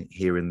chain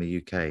here in the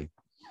UK?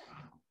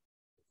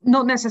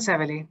 Not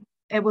necessarily.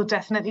 It will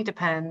definitely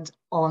depend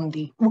on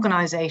the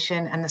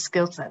organisation and the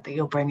skill set that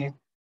you're bringing.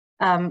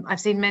 I've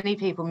seen many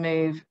people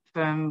move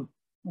from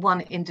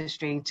one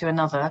industry to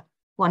another,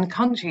 one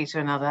country to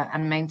another,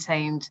 and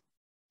maintained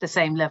the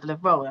same level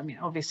of role. I mean,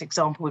 obvious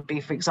example would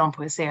be, for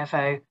example, a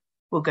CFO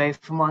will go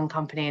from one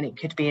company and it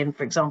could be in,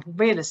 for example,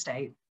 real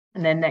estate,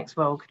 and their next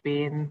role could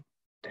be in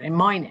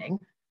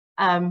mining.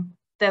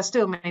 They'll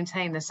still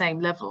maintain the same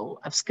level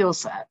of skill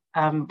set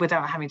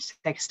without having to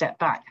take a step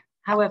back.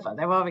 However,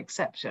 there are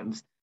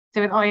exceptions.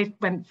 So when I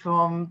went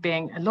from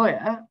being a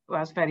lawyer, where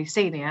I was fairly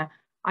senior,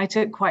 I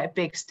took quite a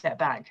big step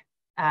back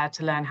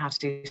to learn how to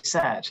do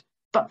search.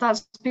 but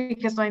that's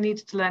because I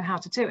needed to learn how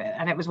to do it.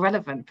 And it was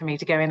relevant for me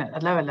to go in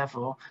at a lower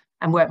level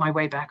and work my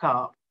way back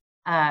up,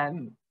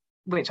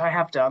 which I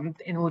have done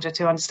in order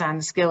to understand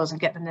the skills and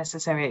get the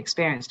necessary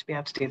experience to be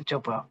able to do the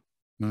job well.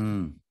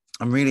 I'm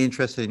really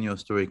interested in your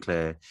story,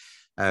 Claire.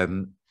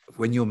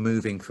 When you're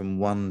moving from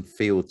one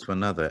field to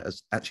another,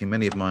 as actually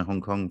many of my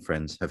Hong Kong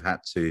friends have had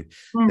to,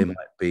 they might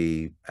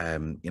be,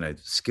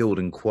 skilled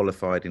and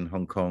qualified in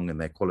Hong Kong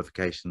and their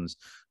qualifications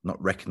not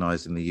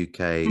recognized in the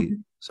UK.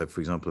 So,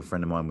 for example, a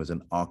friend of mine was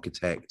an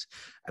architect,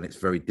 and it's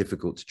very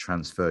difficult to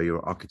transfer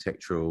your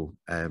architectural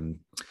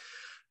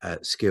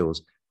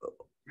skills.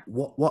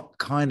 What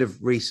kind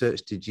of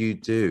research did you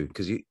do?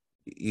 Because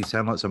you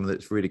sound like someone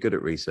that's really good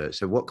at research.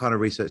 So what kind of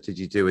research did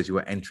you do as you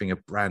were entering a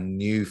brand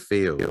new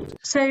field?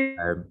 So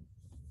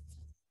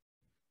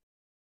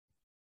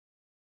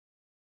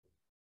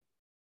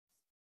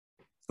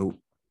oh,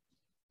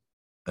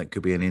 that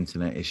could be an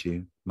internet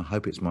issue. I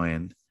hope it's my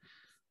end.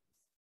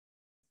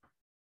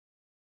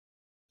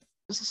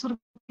 It's a sort of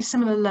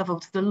similar level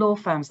to the law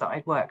firms that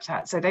I'd worked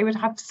at. So they would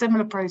have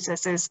similar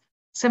processes,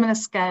 similar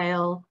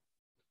scale.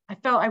 I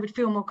felt I would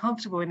feel more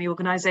comfortable in the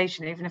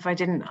organisation, even if I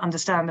didn't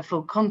understand the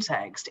full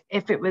context,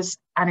 if it was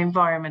an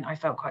environment I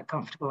felt quite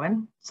comfortable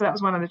in. So that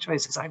was one of the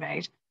choices I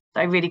made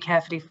that I really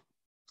carefully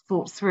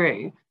thought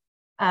through.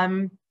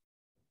 I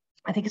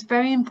think it's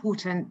very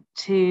important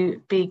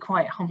to be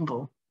quite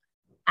humble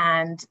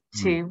and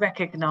to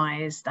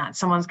recognise that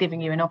someone's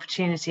giving you an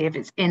opportunity if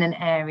it's in an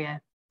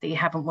area that you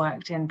haven't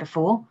worked in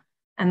before.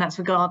 And that's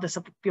regardless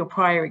of your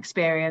prior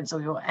experience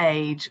or your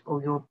age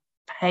or your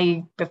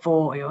pay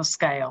before or your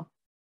scale.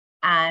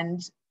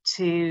 And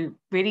to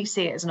really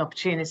see it as an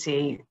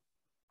opportunity,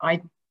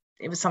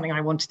 it was something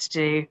I wanted to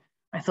do.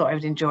 I thought I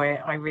would enjoy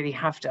it. I really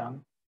have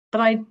done. But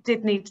I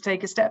did need to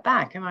take a step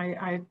back, and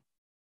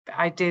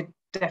I did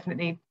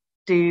definitely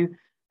do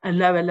a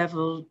lower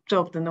level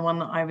job than the one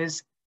that I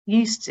was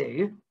used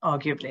to,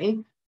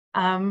 arguably.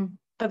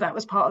 But that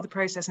was part of the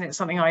process, and it's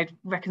something I'd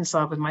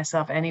reconciled with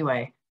myself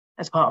anyway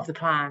as part of the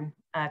plan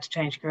to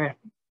change career.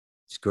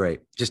 It's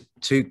great. Just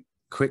two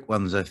quick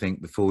ones, I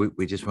think, before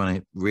we just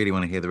really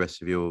want to hear the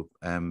rest of your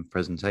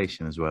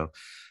presentation as well.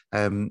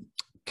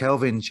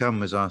 Kelvin Chum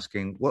was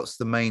asking, what's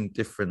the main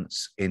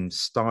difference in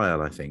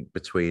style, I think,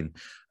 between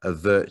a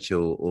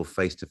virtual or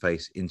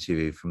face-to-face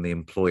interview from the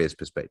employer's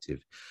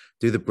perspective?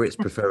 Do the Brits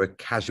prefer a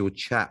casual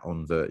chat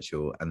on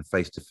virtual and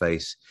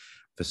face-to-face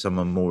for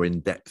someone more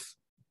in-depth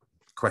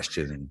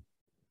questioning?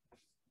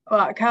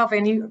 Well,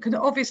 Calvin, you can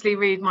obviously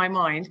read my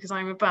mind because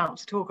I'm about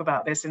to talk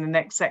about this in the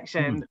next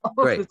section of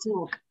the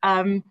talk.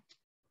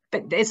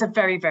 But it's a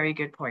very, very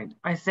good point.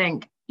 I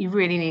think you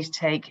really need to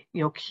take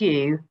your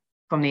cue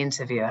from the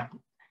interviewer,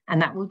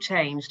 and that will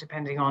change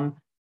depending on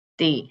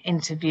the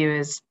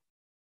interviewer's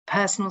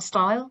personal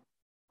style,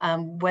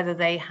 whether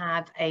they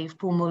have a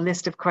formal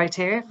list of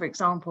criteria. For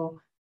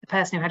example, the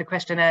person who had a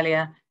question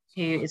earlier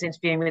who is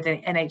interviewing with the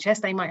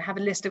NHS, they might have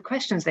a list of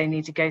questions they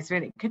need to go through,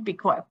 and it could be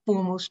quite a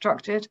formal,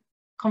 structured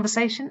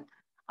conversation.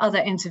 Other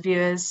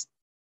interviewers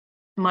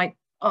might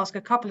ask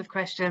a couple of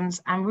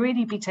questions and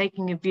really be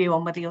taking a view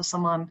on whether you're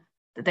someone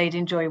that they'd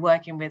enjoy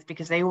working with,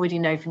 because they already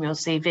know from your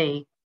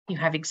CV you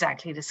have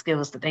exactly the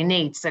skills that they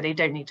need, so they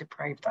don't need to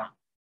probe that.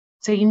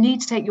 So you need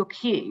to take your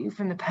cue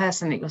from the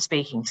person that you're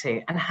speaking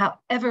to, and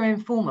however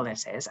informal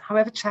it is,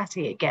 however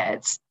chatty it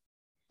gets,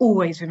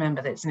 always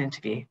remember that it's an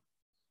interview.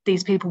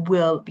 These people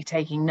will be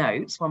taking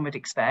notes, one would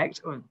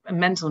expect, or a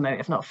mental note,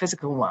 if not a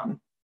physical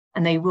one,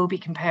 and they will be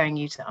comparing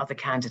you to other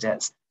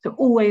candidates. So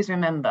always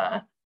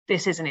remember,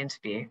 this is an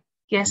interview.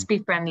 Yes, be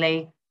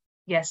friendly.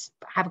 Yes,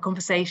 have a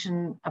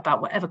conversation about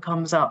whatever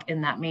comes up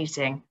in that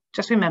meeting.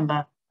 Just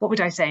remember, what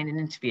would I say in an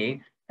interview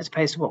as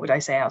opposed to what would I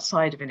say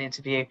outside of an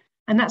interview?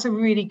 And that's a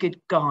really good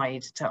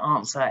guide to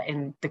answer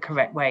in the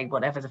correct way,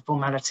 whatever the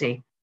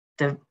formality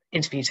the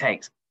interview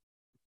takes.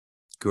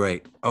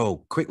 Great.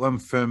 Oh, quick one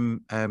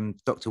from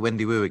Dr.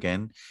 Wendy Wu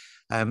again.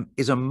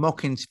 Is a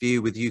mock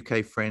interview with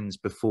UK friends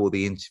before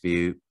the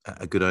interview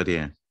a good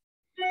idea?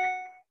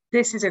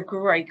 This is a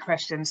great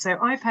question. So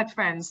I've had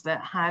friends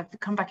that have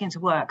come back into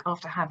work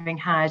after having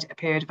had a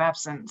period of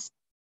absence.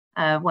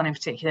 One in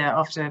particular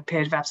after a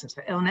period of absence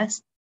for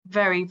illness,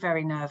 very,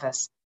 very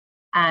nervous.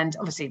 And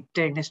obviously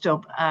doing this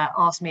job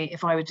asked me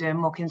if I would do a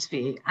mock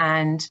interview,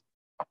 and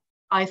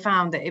I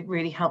found that it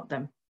really helped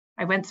them.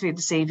 I went through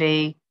the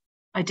CV.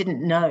 I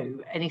didn't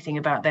know anything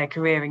about their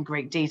career in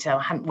great detail.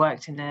 I hadn't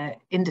worked in the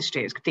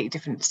industry. It was a completely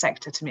different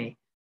sector to me.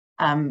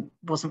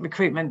 Wasn't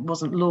recruitment,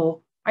 wasn't law.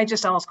 I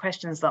just asked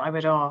questions that I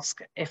would ask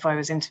if I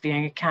was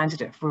interviewing a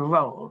candidate for a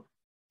role.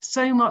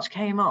 So much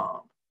came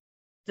up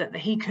that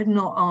he could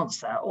not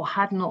answer or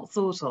had not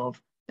thought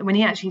of, that when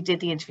he actually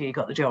did the interview, he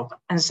got the job.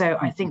 And so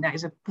I think that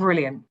is a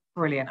brilliant,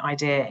 brilliant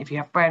idea. If you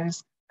have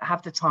friends that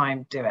have the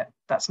time, do it.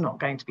 That's not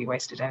going to be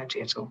wasted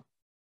energy at all.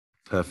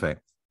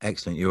 Perfect.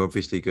 Excellent. You're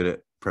obviously good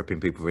at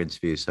prepping people for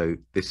interviews. So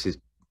this is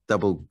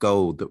double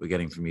gold that we're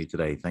getting from you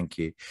today. Thank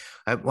you.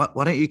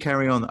 Why don't you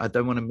carry on? I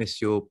don't want to miss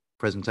your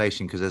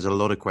presentation? Because there's a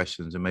lot of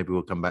questions, and maybe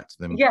we'll come back to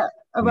them. Yeah,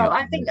 well,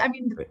 I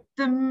mean,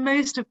 the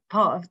most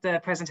part of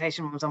the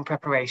presentation was on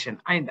preparation.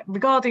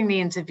 Regarding the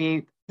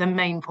interview, the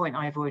main point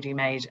I've already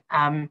made.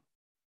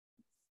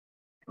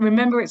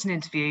 Remember, it's an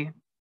interview,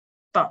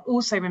 but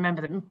also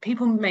remember that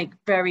people make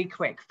very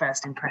quick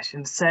first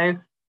impressions. So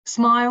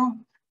smile,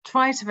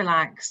 try to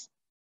relax,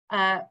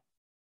 and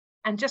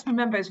just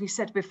remember, as we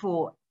said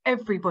before,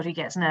 everybody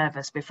gets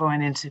nervous before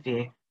an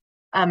interview.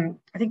 I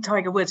think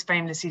Tiger Woods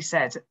famously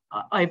said,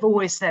 I've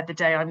always said the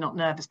day I'm not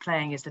nervous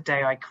playing is the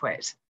day I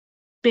quit.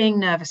 Being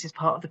nervous is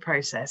part of the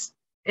process.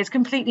 It's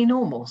completely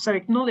normal. So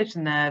acknowledge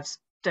the nerves,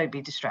 don't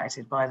be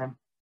distracted by them.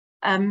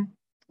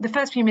 The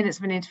first few minutes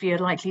of an interview are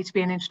likely to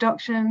be an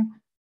introduction.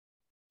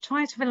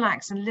 Try to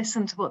relax and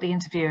listen to what the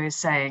interviewer is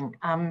saying.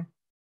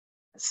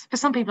 For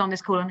some people on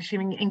this call, I'm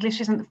assuming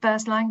English isn't the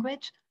first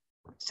language.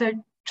 So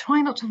try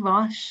not to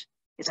rush.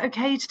 It's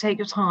okay to take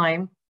your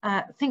time,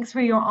 think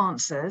through your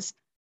answers.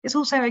 It's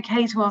also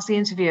okay to ask the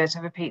interviewer to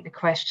repeat the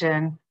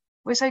question.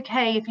 Or it's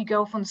okay if you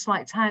go off on a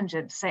slight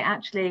tangent to say,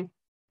 actually, can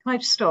I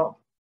just stop?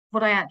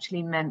 What I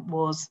actually meant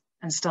was,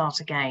 and start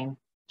again.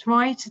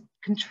 Try to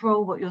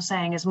control what you're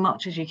saying as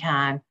much as you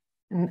can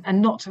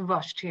and not to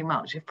rush too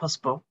much if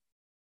possible.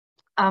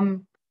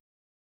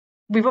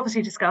 We've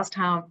obviously discussed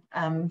how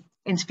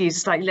interviews are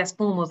slightly less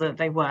formal than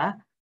they were.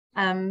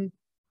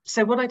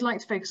 So what I'd like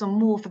to focus on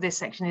more for this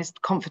section is the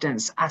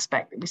confidence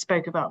aspect that we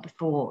spoke about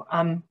before.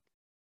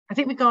 I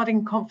think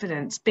regarding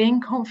confidence,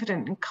 being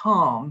confident and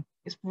calm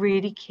is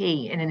really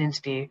key in an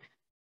interview.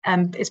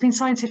 It's been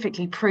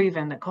scientifically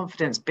proven that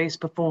confidence boosts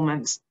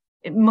performance,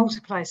 it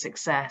multiplies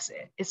success,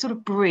 it sort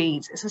of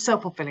breeds, it's a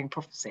self-fulfilling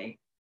prophecy,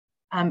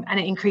 and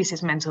it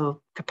increases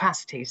mental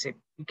capacity, so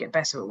you get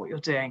better at what you're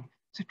doing.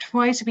 So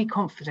try to be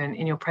confident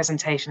in your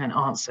presentation and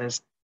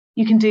answers.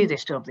 You can do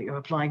this job that you're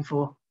applying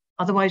for,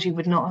 otherwise you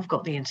would not have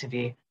got the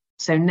interview.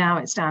 So now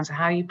it's down to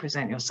how you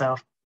present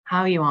yourself,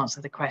 how you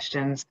answer the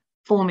questions,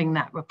 forming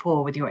that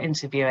rapport with your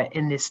interviewer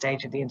in this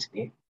stage of the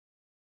interview.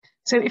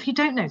 So if you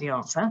don't know the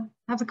answer,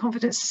 have the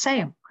confidence to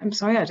say, I'm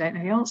sorry, I don't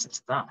know the answer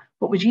to that.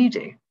 What would you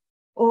do?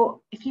 Or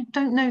if you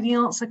don't know the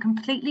answer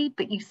completely,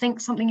 but you think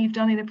something you've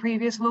done in a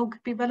previous role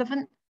could be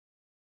relevant,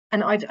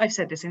 and I've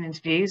said this in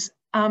interviews,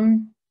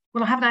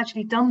 well, I haven't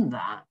actually done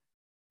that.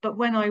 But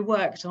when I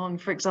worked on,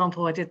 for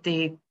example, I did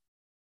the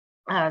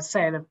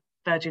sale of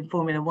Virgin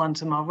Formula One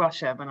to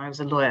Russia when I was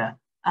a lawyer.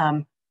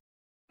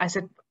 I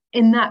said,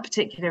 in that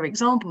particular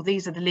example,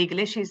 these are the legal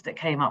issues that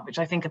came up, which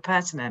I think are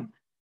pertinent.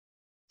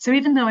 So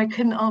even though I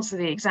couldn't answer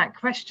the exact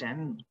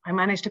question, I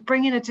managed to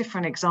bring in a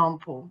different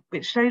example,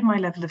 which showed my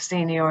level of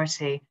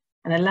seniority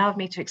and allowed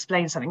me to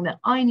explain something that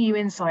I knew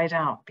inside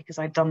out because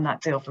I'd done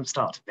that deal from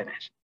start to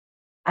finish.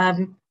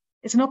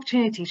 It's an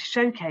opportunity to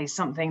showcase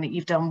something that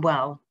you've done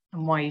well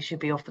and why you should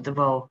be offered the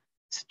role.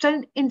 So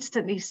don't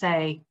instantly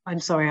say, I'm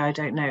sorry, I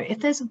don't know. If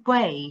there's a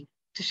way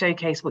to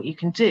showcase what you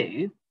can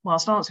do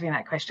whilst answering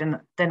that question,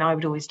 then I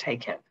would always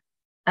take it.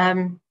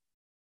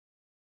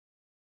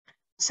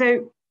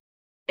 So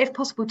if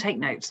possible, take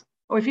notes.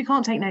 Or if you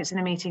can't take notes in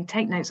a meeting,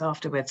 take notes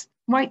afterwards.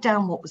 Write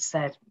down what was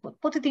said.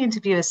 What did the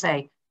interviewer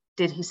say?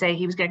 Did he say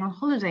he was going on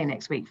holiday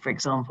next week, for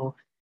example?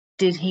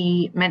 Did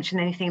he mention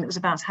anything that was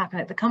about to happen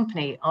at the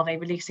company? Are they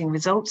releasing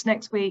results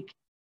next week?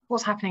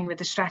 What's happening with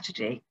the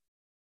strategy?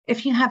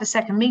 If you have a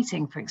second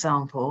meeting, for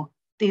example,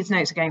 these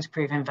notes are going to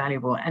prove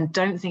invaluable, and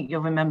don't think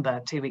you'll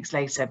remember 2 weeks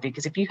later,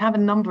 because if you have a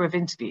number of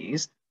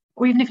interviews,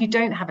 or even if you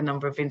don't have a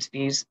number of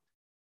interviews,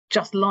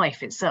 just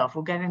life itself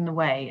will get in the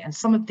way, and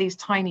some of these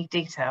tiny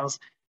details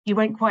you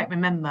won't quite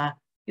remember.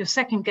 You'll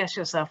second guess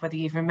yourself whether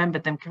you've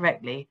remembered them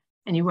correctly,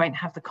 and you won't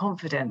have the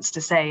confidence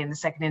to say in the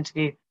second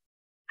interview,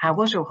 how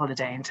was your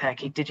holiday in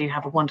Turkey? Did you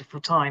have a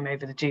wonderful time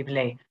over the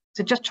Jubilee?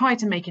 So just try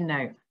to make a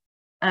note.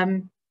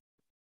 And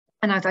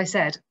as I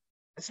said,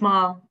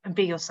 smile and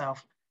be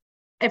yourself.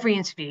 Every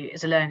interview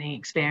is a learning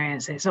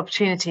experience. It's an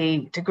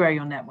opportunity to grow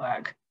your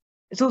network.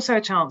 It's also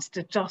a chance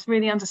to just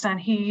really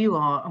understand who you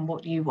are and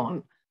what you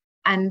want.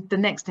 And the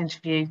next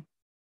interview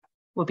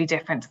will be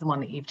different to the one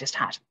that you've just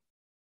had.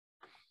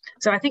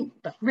 So I think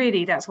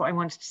really that's what I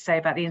wanted to say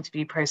about the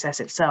interview process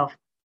itself.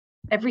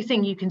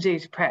 Everything you can do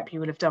to prep, you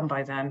will have done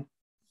by then.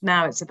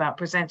 Now it's about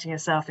presenting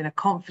yourself in a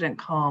confident,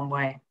 calm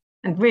way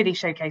and really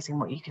showcasing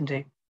what you can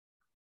do.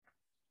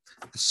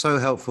 So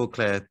helpful,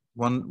 Claire.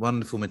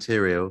 Wonderful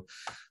material.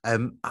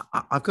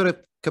 I've got a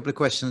couple of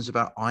questions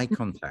about eye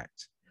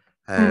contact.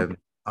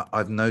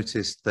 I've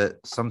noticed that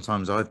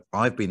sometimes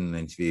I've been in an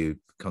interview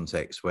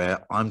context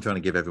where I'm trying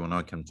to give everyone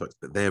eye contact,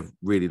 but they're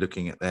really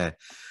looking at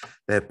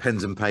their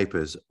pens and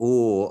papers,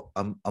 or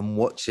I'm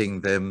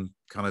watching them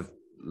kind of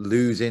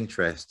lose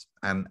interest,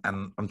 and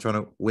I'm trying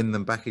to win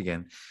them back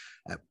again.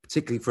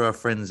 Particularly for our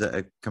friends that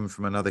are coming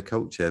from another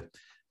culture,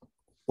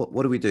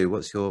 what do we do?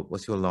 What's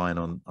your line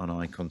on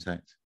eye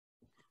contact?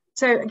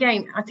 So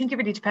again, I think it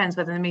really depends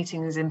whether the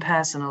meeting is in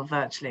person or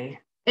virtually.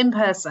 In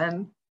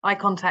person, eye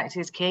contact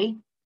is key.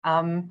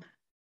 And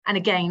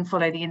again,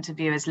 follow the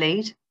interviewer's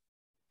lead.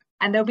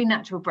 And there'll be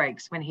natural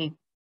breaks when he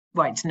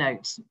writes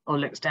notes or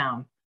looks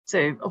down.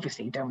 So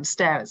obviously you don't want to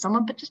stare at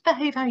someone, but just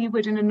behave how you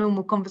would in a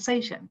normal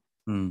conversation.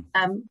 Mm.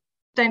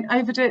 Don't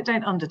overdo it,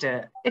 don't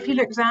underdo it. If you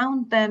look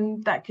down,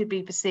 then that could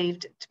be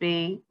perceived to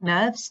be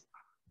nerves.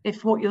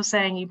 If what you're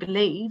saying you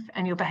believe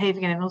and you're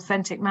behaving in an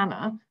authentic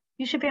manner,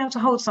 you should be able to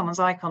hold someone's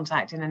eye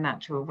contact in a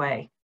natural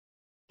way.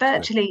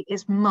 Virtually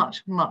is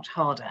much, much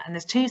harder. And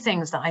there's two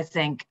things that I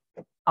think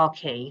are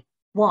key.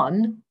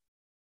 One,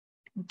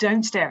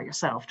 don't stare at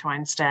yourself, try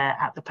and stare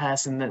at the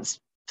person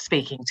that's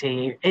speaking to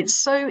you. It's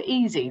so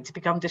easy to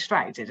become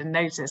distracted and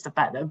notice the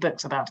fact that a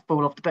book's about to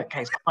fall off the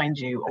bookcase behind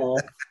you, or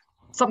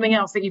something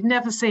else that you've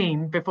never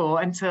seen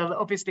before until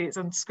obviously it's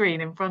on screen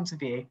in front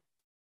of you.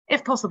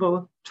 If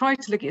possible, try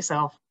to look at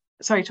yourself.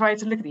 Sorry, try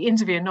to look at the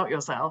interviewer, not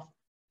yourself.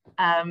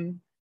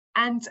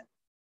 And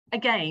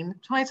again,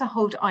 try to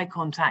hold eye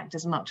contact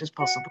as much as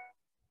possible.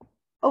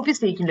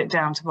 Obviously, you can look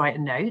down to write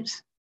a note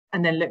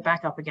and then look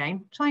back up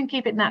again. Try and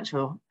keep it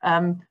natural.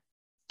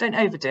 Don't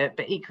overdo it,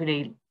 but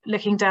equally,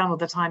 looking down all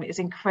the time is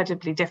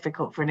incredibly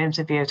difficult for an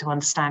interviewer to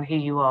understand who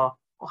you are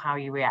or how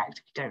you react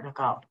if you don't look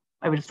up.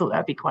 I would have thought that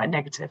would be quite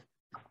negative.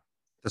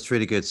 That's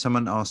really good.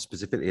 Someone asked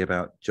specifically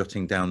about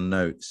jotting down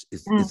notes.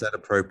 Is that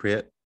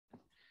appropriate?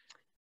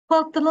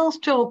 Well, the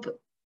last job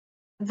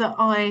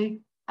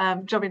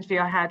interview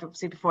I had,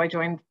 obviously before I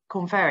joined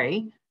Corn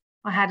Ferry,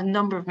 I had a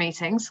number of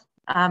meetings,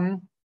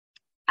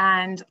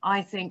 and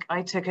I think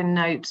I took a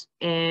note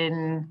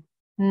in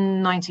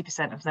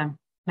 90% of them,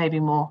 maybe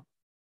more.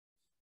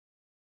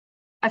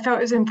 I felt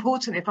it was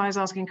important if I was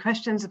asking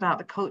questions about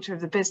the culture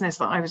of the business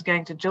that I was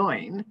going to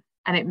join,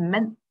 and it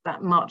meant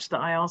that much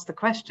that I asked the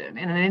question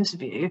in an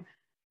interview,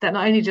 that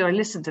not only did I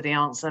listen to the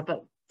answer,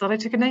 but that I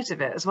took a note of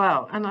it as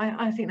well. And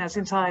I think that's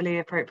entirely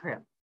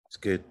appropriate. It's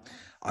good.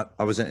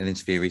 I was at an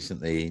interview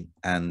recently,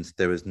 and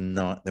there were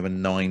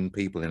 9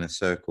 people in a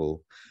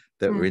circle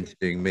that were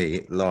interviewing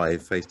me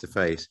live, face to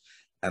face,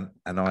 and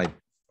I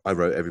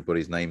wrote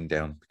everybody's name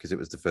down because it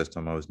was the first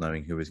time I was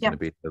knowing who was going to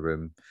be in the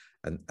room,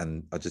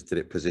 and I just did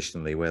it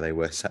positionally where they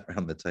were sat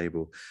around the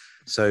table.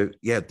 So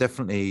yeah,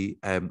 definitely.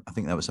 I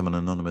think that was someone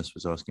anonymous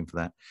was asking for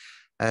that.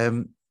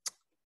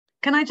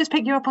 Can I just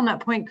pick you up on that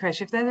point,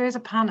 Chris? If there is a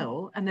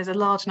panel and there's a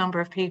large number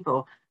of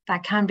people,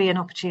 that can be an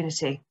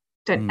opportunity.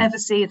 Don't ever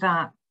see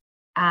that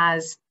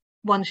as,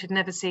 one should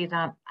never see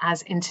that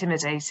as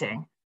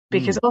intimidating,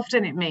 because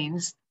often it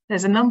means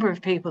there's a number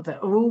of people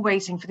that are all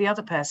waiting for the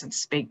other person to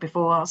speak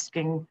before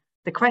asking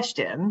the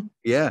question.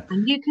 Yeah.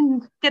 And you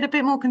can get a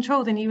bit more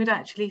control than you would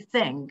actually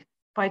think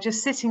by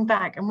just sitting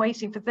back and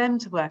waiting for them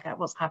to work out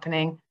what's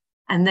happening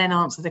and then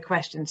answer the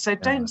question. So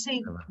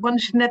one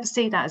should never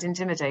see that as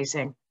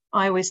intimidating.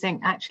 I always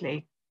think,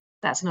 actually,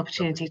 that's an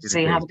opportunity to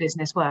see how the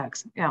business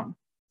works. Yeah.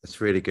 That's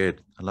really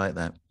good. I like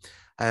that.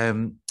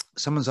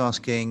 Someone's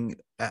asking,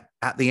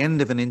 at the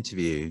end of an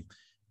interview,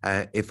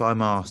 if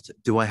I'm asked,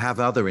 do I have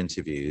other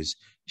interviews?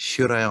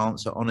 Should I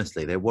answer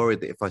honestly? They're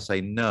worried that if I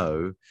say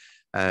no,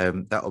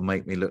 that will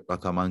make me look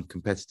like I'm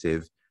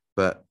uncompetitive,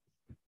 but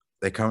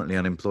they're currently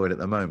unemployed at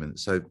the moment.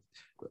 So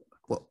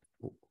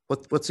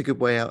what's a good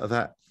way out of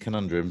that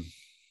conundrum?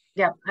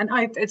 Yeah, and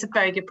it's a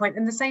very good point.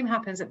 And the same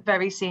happens at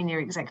very senior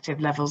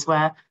executive levels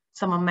where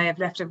someone may have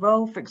left a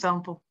role, for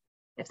example,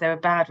 if there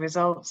were bad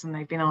results and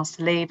they've been asked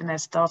to leave and they're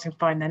starting to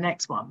find their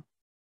next one.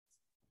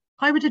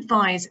 I would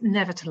advise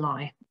never to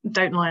lie.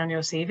 Don't lie on your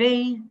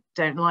CV.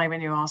 Don't lie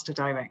when you're asked a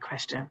direct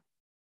question.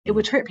 It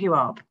would trip you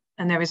up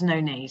and there is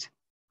no need.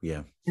 Yeah.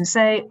 You can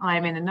say,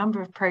 I'm in a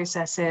number of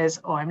processes,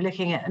 or I'm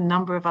looking at a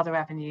number of other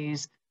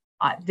avenues.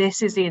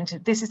 This is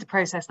the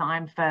process that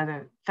I'm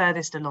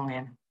furthest along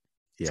in.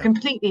 Yeah. It's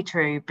completely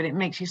true, but it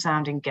makes you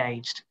sound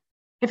engaged.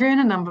 If you're in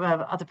a number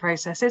of other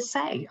processes,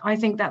 say, I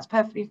think that's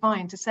perfectly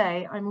fine to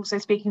say, I'm also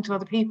speaking to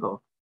other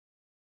people.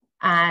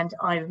 And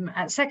I'm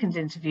at second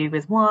interview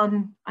with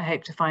one, I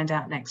hope to find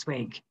out next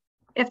week.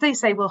 If they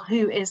say, well,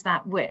 who is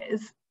that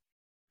with?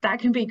 That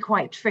can be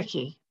quite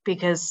tricky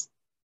because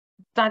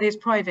that is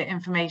private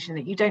information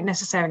that you don't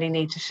necessarily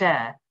need to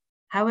share.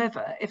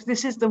 However, if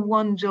this is the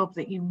one job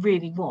that you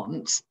really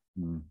want,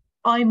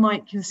 I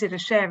might consider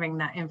sharing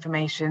that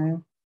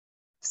information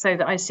so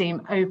that I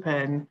seem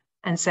open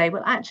and say,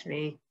 well,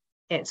 actually,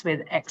 it's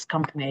with X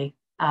company.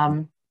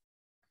 I'd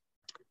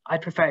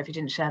prefer if you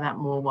didn't share that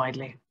more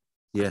widely.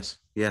 Yes,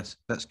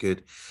 that's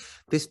good.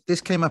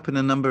 This came up in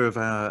a number of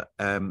our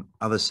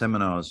other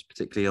seminars,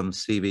 particularly on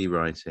CV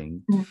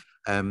writing.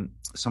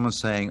 Someone's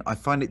saying, I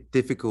find it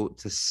difficult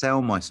to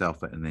sell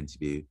myself at an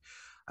interview.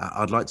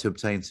 I'd like to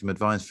obtain some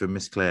advice from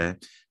Miss Claire.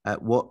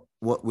 What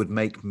would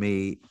make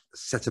me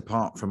set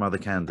apart from other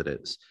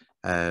candidates?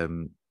 How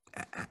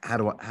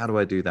do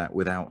I do that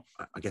without,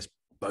 I guess,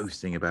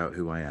 boasting about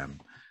who I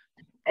am?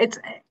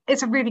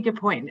 It's a really good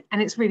point,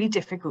 and it's really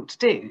difficult to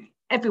do.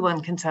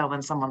 Everyone can tell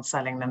when someone's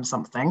selling them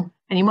something,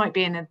 and you might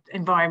be in an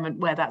environment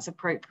where that's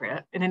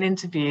appropriate. In an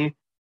interview,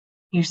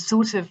 you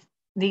sort of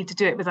need to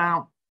do it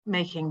without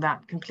making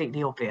that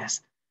completely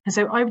obvious. And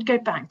so I would go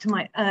back to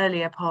my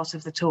earlier part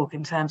of the talk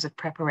in terms of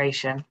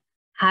preparation,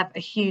 have a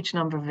huge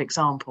number of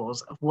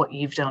examples of what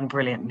you've done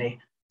brilliantly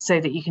so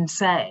that you can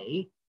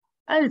say,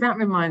 oh, that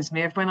reminds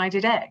me of when I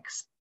did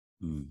X.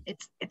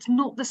 It's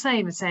not the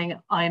same as saying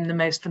I'm the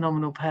most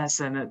phenomenal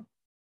person at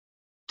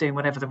doing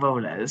whatever the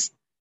role is.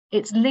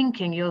 It's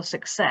linking your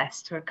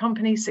success to a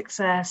company's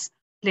success,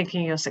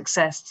 linking your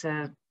success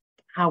to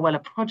how well a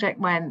project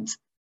went.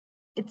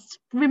 It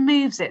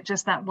removes it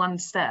just that one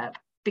step,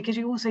 because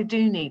you also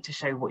do need to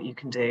show what you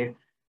can do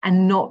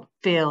and not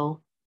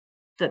feel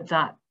that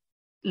that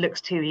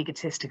looks too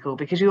egotistical,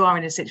 because you are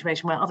in a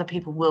situation where other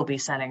people will be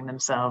selling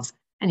themselves,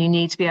 and you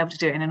need to be able to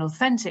do it in an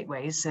authentic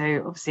way.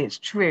 So obviously it's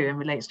true and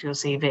relates to your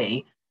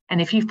CV. And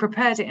if you've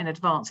prepared it in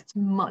advance, it's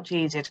much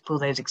easier to pull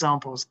those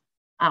examples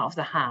out of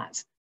the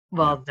hat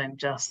rather than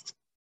just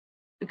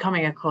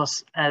coming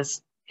across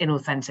as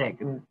inauthentic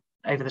and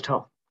over the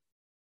top.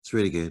 It's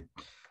really good.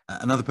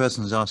 Another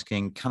person is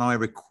asking, can I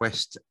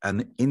request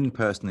an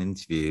in-person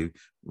interview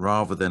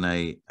rather than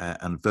a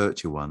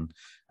virtual one,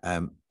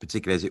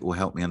 particularly as it will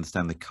help me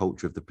understand the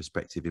culture of the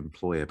prospective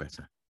employer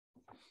better?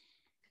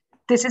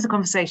 This is a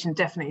conversation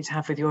definitely to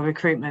have with your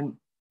recruitment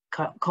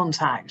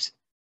contact,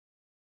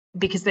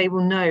 because they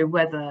will know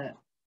whether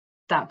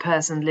that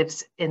person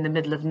lives in the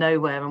middle of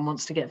nowhere and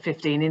wants to get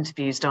 15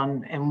 interviews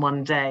done in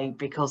one day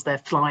because they're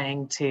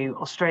flying to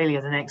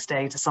Australia the next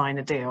day to sign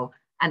a deal,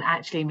 and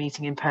actually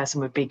meeting in person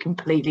would be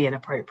completely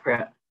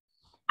inappropriate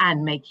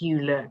and make you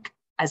look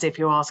as if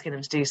you're asking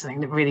them to do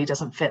something that really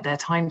doesn't fit their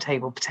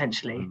timetable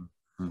potentially.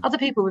 Other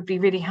people would be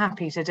really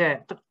happy to do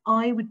it, but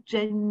I would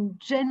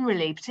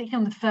generally, particularly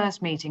on the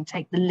first meeting,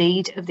 take the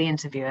lead of the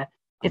interviewer.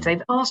 If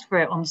they've asked for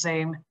it on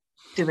Zoom,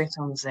 do it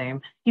on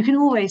Zoom. You can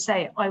always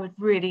say, I would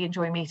really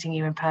enjoy meeting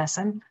you in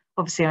person.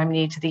 Obviously, I'm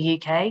new to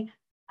the UK.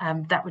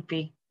 That would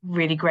be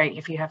really great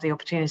if you have the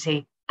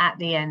opportunity at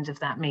the end of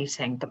that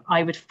meeting, but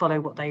I would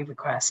follow what they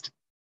request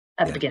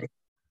at the beginning.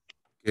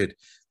 Good.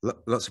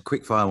 Lots of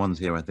quick fire ones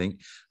here, I think.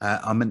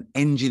 I'm an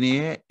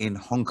engineer in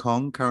Hong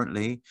Kong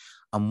currently.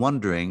 I'm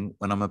wondering,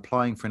 when I'm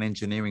applying for an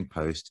engineering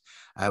post,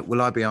 will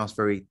I be asked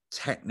very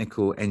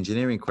technical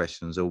engineering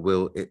questions, or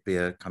will it be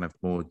a kind of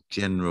more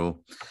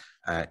general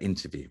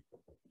interview?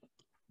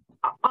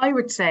 I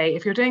would say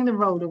if you're doing the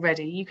role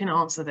already, you can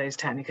answer those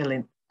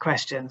technical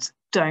questions.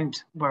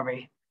 Don't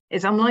worry.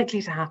 It's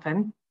unlikely to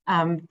happen.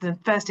 The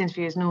first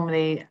interview is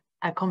normally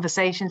a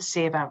conversation to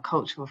see about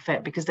cultural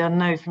fit, because they'll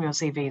know from your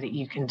CV that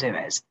you can do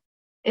it.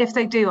 If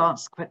they do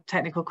ask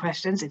technical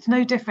questions, it's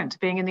no different to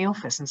being in the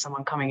office and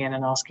someone coming in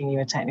and asking you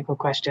a technical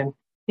question.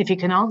 If you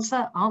can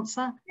answer.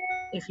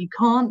 If you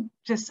can't,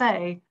 just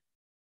say,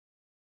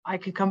 I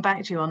could come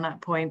back to you on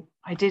that point.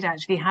 I did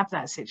actually have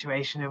that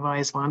situation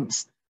arise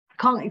once.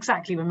 I can't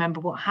exactly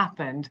remember what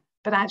happened,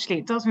 but actually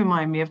it does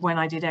remind me of when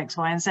I did X,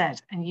 Y, and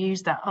Z, and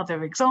use that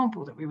other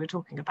example that we were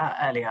talking about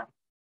earlier.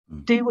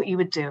 Do what you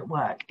would do at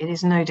work. It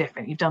is no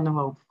different. You've done the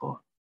role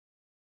before.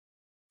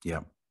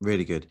 Yeah,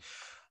 really good.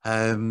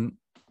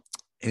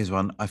 Here's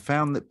one. I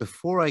found that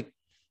before I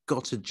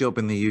got a job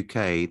in the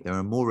UK, there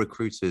are more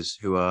recruiters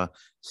who are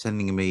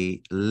sending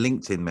me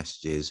LinkedIn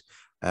messages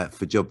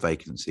for job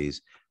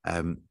vacancies.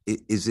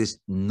 Is this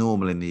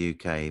normal in the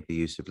UK, the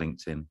use of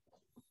LinkedIn?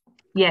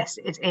 Yes,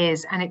 it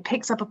is. And it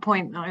picks up a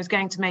point that I was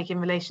going to make in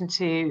relation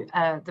to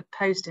the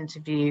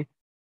post-interview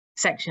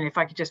section, if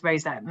I could just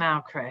raise that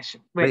now, Krish,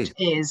 which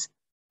is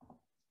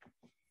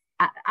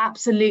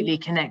absolutely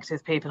connect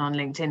with people on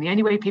LinkedIn. The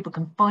only way people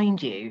can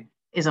find you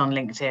is on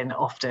LinkedIn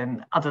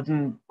often, other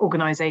than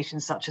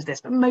organizations such as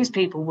this, but most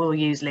people will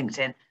use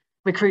LinkedIn.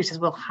 Recruiters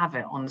will have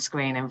it on the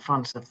screen in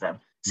front of them.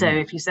 So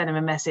if you send them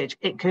a message,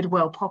 it could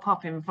well pop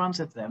up in front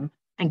of them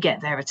and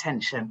get their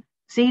attention.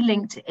 See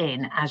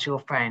LinkedIn as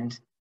your friend.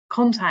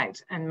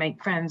 Contact and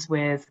make friends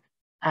with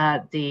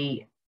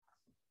the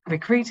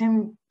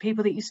recruiting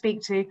people that you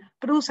speak to,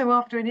 but also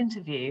after an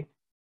interview,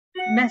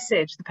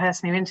 message the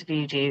person who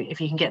interviewed you, if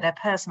you can get their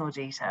personal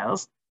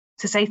details,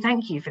 to say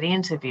thank you for the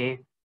interview.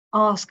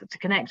 Ask to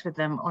connect with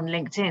them on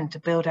LinkedIn to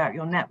build out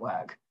your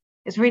network.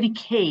 It's really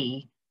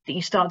key that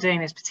you start doing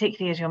this,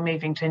 particularly as you're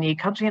moving to a new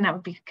country, and that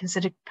would be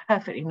considered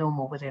perfectly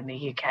normal within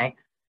the UK.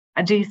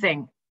 I do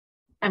think,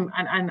 and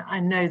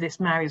I know this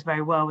marries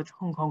very well with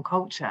Hong Kong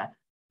culture,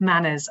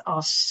 manners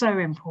are so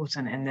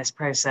important in this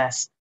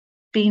process.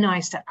 Be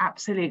nice to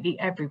absolutely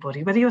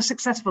everybody, whether you're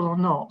successful or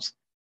not.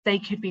 They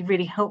could be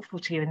really helpful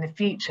to you in the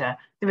future.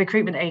 The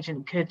recruitment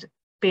agent could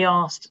be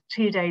asked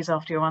 2 days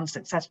after you're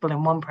unsuccessful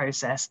in one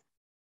process,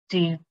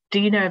 do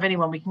you know of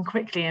anyone we can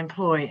quickly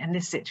employ in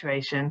this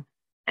situation?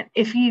 And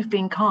if you've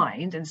been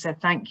kind and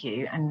said thank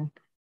you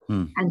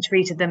and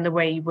treated them the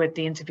way you would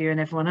the interviewer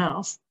and everyone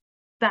else,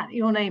 that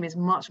your name is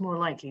much more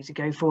likely to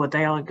go forward.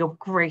 They are your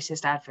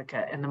greatest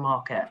advocate in the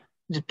market.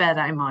 Just bear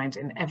that in mind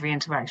in every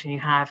interaction you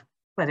have,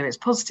 whether it's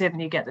positive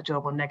and you get the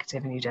job or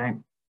negative and you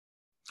don't.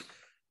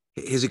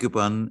 Here's a good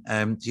one.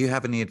 Do you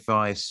have any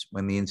advice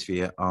when the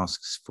interviewer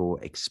asks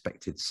for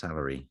expected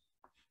salary?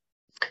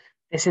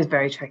 This is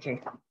very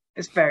tricky.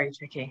 It's very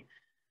tricky.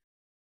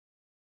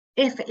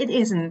 If it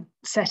isn't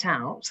set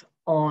out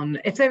on,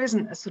 if there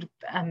isn't a sort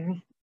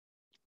of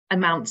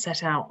amount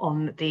set out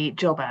on the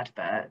job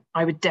advert,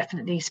 I would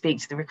definitely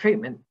speak to the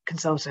recruitment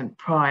consultant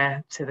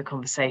prior to the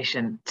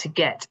conversation to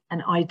get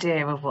an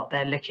idea of what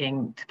they're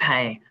looking to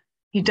pay.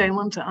 You don't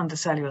want to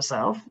undersell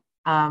yourself.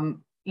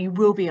 You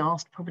will be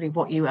asked probably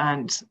what you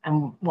earned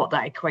and what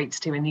that equates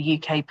to in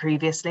the UK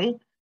previously.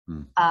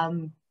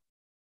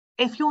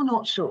 If you're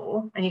not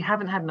sure and you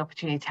haven't had an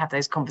opportunity to have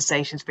those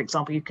conversations, for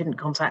example, you couldn't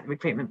contact the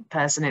recruitment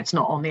person, it's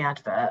not on the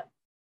advert,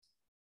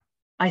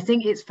 I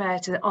think it's fair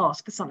to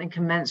ask for something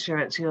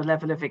commensurate to your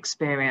level of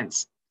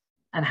experience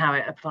and how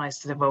it applies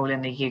to the role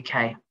in the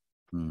UK.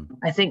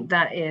 I think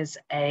that is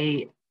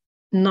a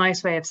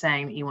nice way of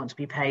saying that you want to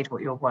be paid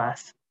what you're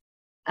worth,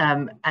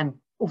 and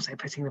also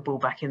putting the ball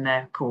back in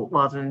their court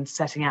rather than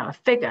setting out a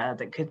figure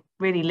that could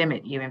really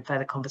limit you in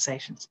further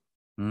conversations.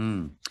 I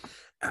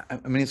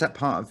mean, is that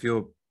part of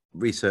your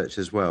research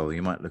as well?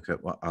 You might look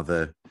at what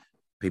other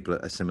people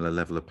at a similar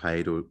level are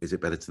paid, or is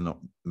it better to not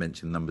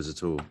mention numbers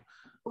at all?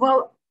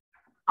 Well,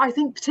 I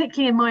think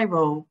particularly in my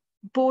role,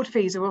 board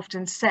fees are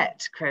often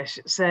set, Chris.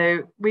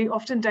 So we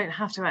often don't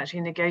have to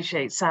actually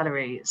negotiate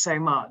salary so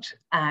much,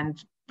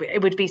 and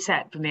it would be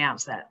set from the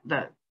outset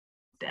that,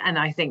 and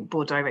I think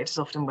board directors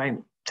often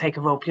won't take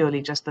a role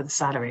purely just for the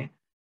salary.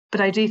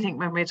 But I do think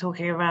when we're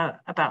talking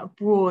about a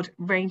broad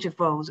range of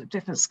roles at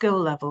different skill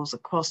levels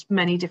across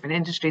many different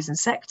industries and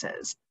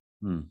sectors,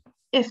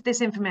 if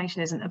this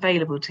information isn't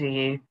available to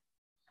you,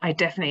 I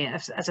definitely,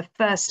 as a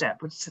first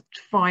step, would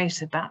try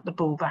to bat the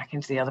ball back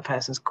into the other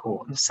person's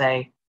court and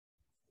say,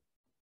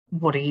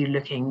 what are you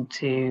looking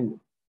to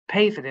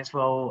pay for this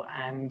role,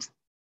 and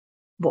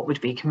what would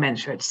be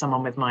commensurate to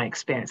someone with my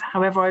experience?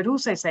 However, I'd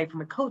also say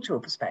from a cultural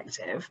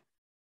perspective,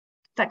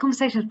 that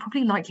conversation is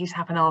probably likely to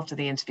happen after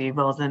the interview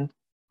rather than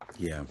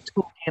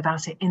talking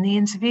about it in the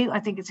interview. I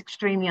think it's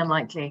extremely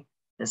unlikely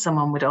that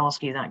someone would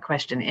ask you that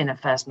question in a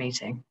first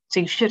meeting. So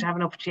you should have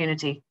an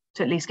opportunity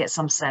to at least get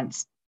some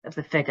sense of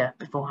the figure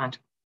beforehand.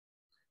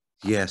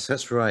 Yes,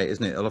 that's right,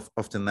 isn't it?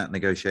 Often that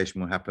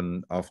negotiation will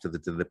happen after the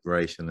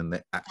deliberation and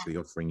they're actually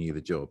offering you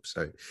the job.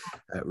 So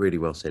really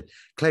well said.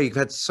 Claire, you've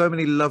had so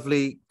many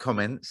lovely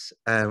comments.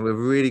 We're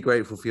really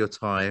grateful for your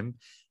time.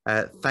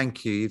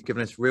 Thank you. You've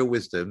given us real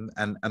wisdom,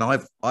 and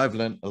I've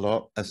learned a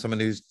lot as someone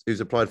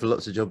who's applied for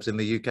lots of jobs in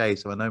the UK.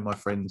 So I know my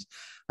friends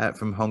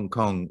from Hong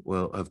Kong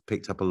will have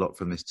picked up a lot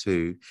from this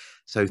too.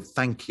 So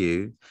thank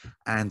you,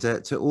 and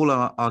to all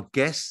our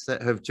guests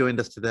that have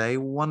joined us today,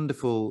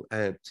 wonderful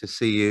to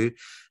see you.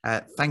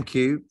 Thank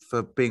you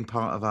for being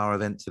part of our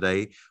event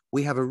today.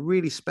 We have a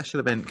really special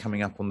event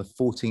coming up on the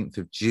 14th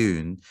of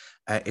June.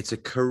 It's a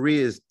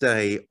careers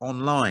day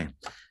online.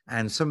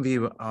 And some of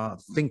you are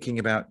thinking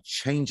about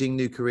changing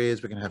new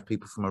careers. We're going to have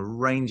people from a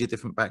range of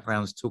different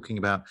backgrounds talking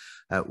about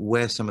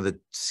where some of the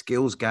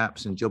skills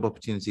gaps and job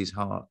opportunities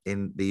are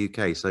in the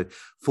UK. So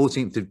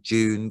 14th of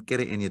June, get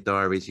it in your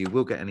diaries. You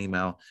will get an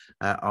email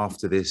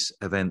after this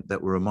event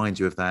that will remind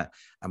you of that.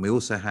 And we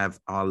also have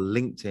our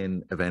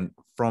LinkedIn event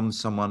from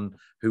someone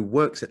who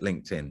works at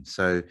LinkedIn.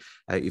 So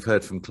you've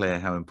heard from Claire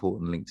how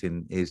important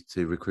LinkedIn is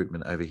to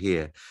recruitment over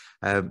here.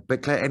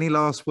 But Claire, any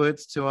last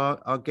words to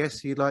our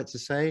guests you'd like to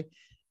say?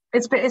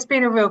 It's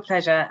been a real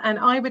pleasure, and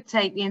I would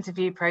take the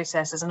interview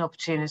process as an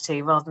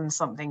opportunity rather than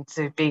something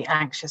to be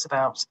anxious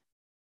about.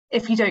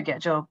 If you don't get a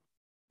job,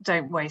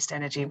 don't waste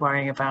energy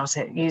worrying about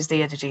it. Use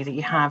the energy that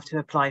you have to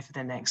apply for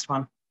the next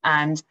one.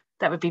 And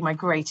that would be my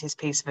greatest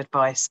piece of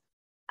advice.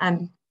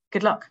 And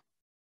good luck.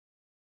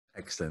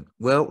 Excellent.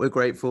 Well, we're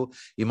grateful.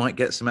 You might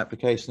get some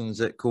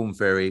applications at Corn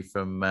Ferry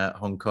from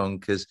Hong Kong,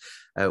 because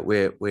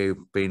we've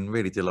been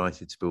really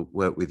delighted to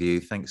work with you.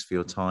 Thanks for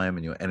your time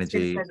and your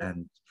energy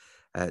and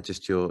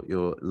just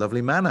your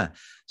lovely manner.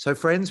 So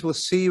friends, we'll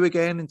see you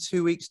again in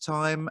 2 weeks'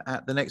 time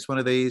at the next one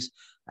of these.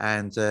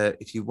 And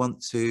if you want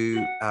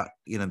to,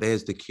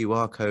 there's the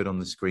QR code on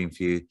the screen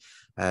for you,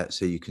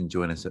 so you can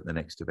join us at the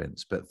next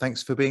events. But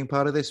thanks for being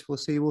part of this. We'll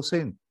see you all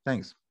soon.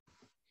 Thanks.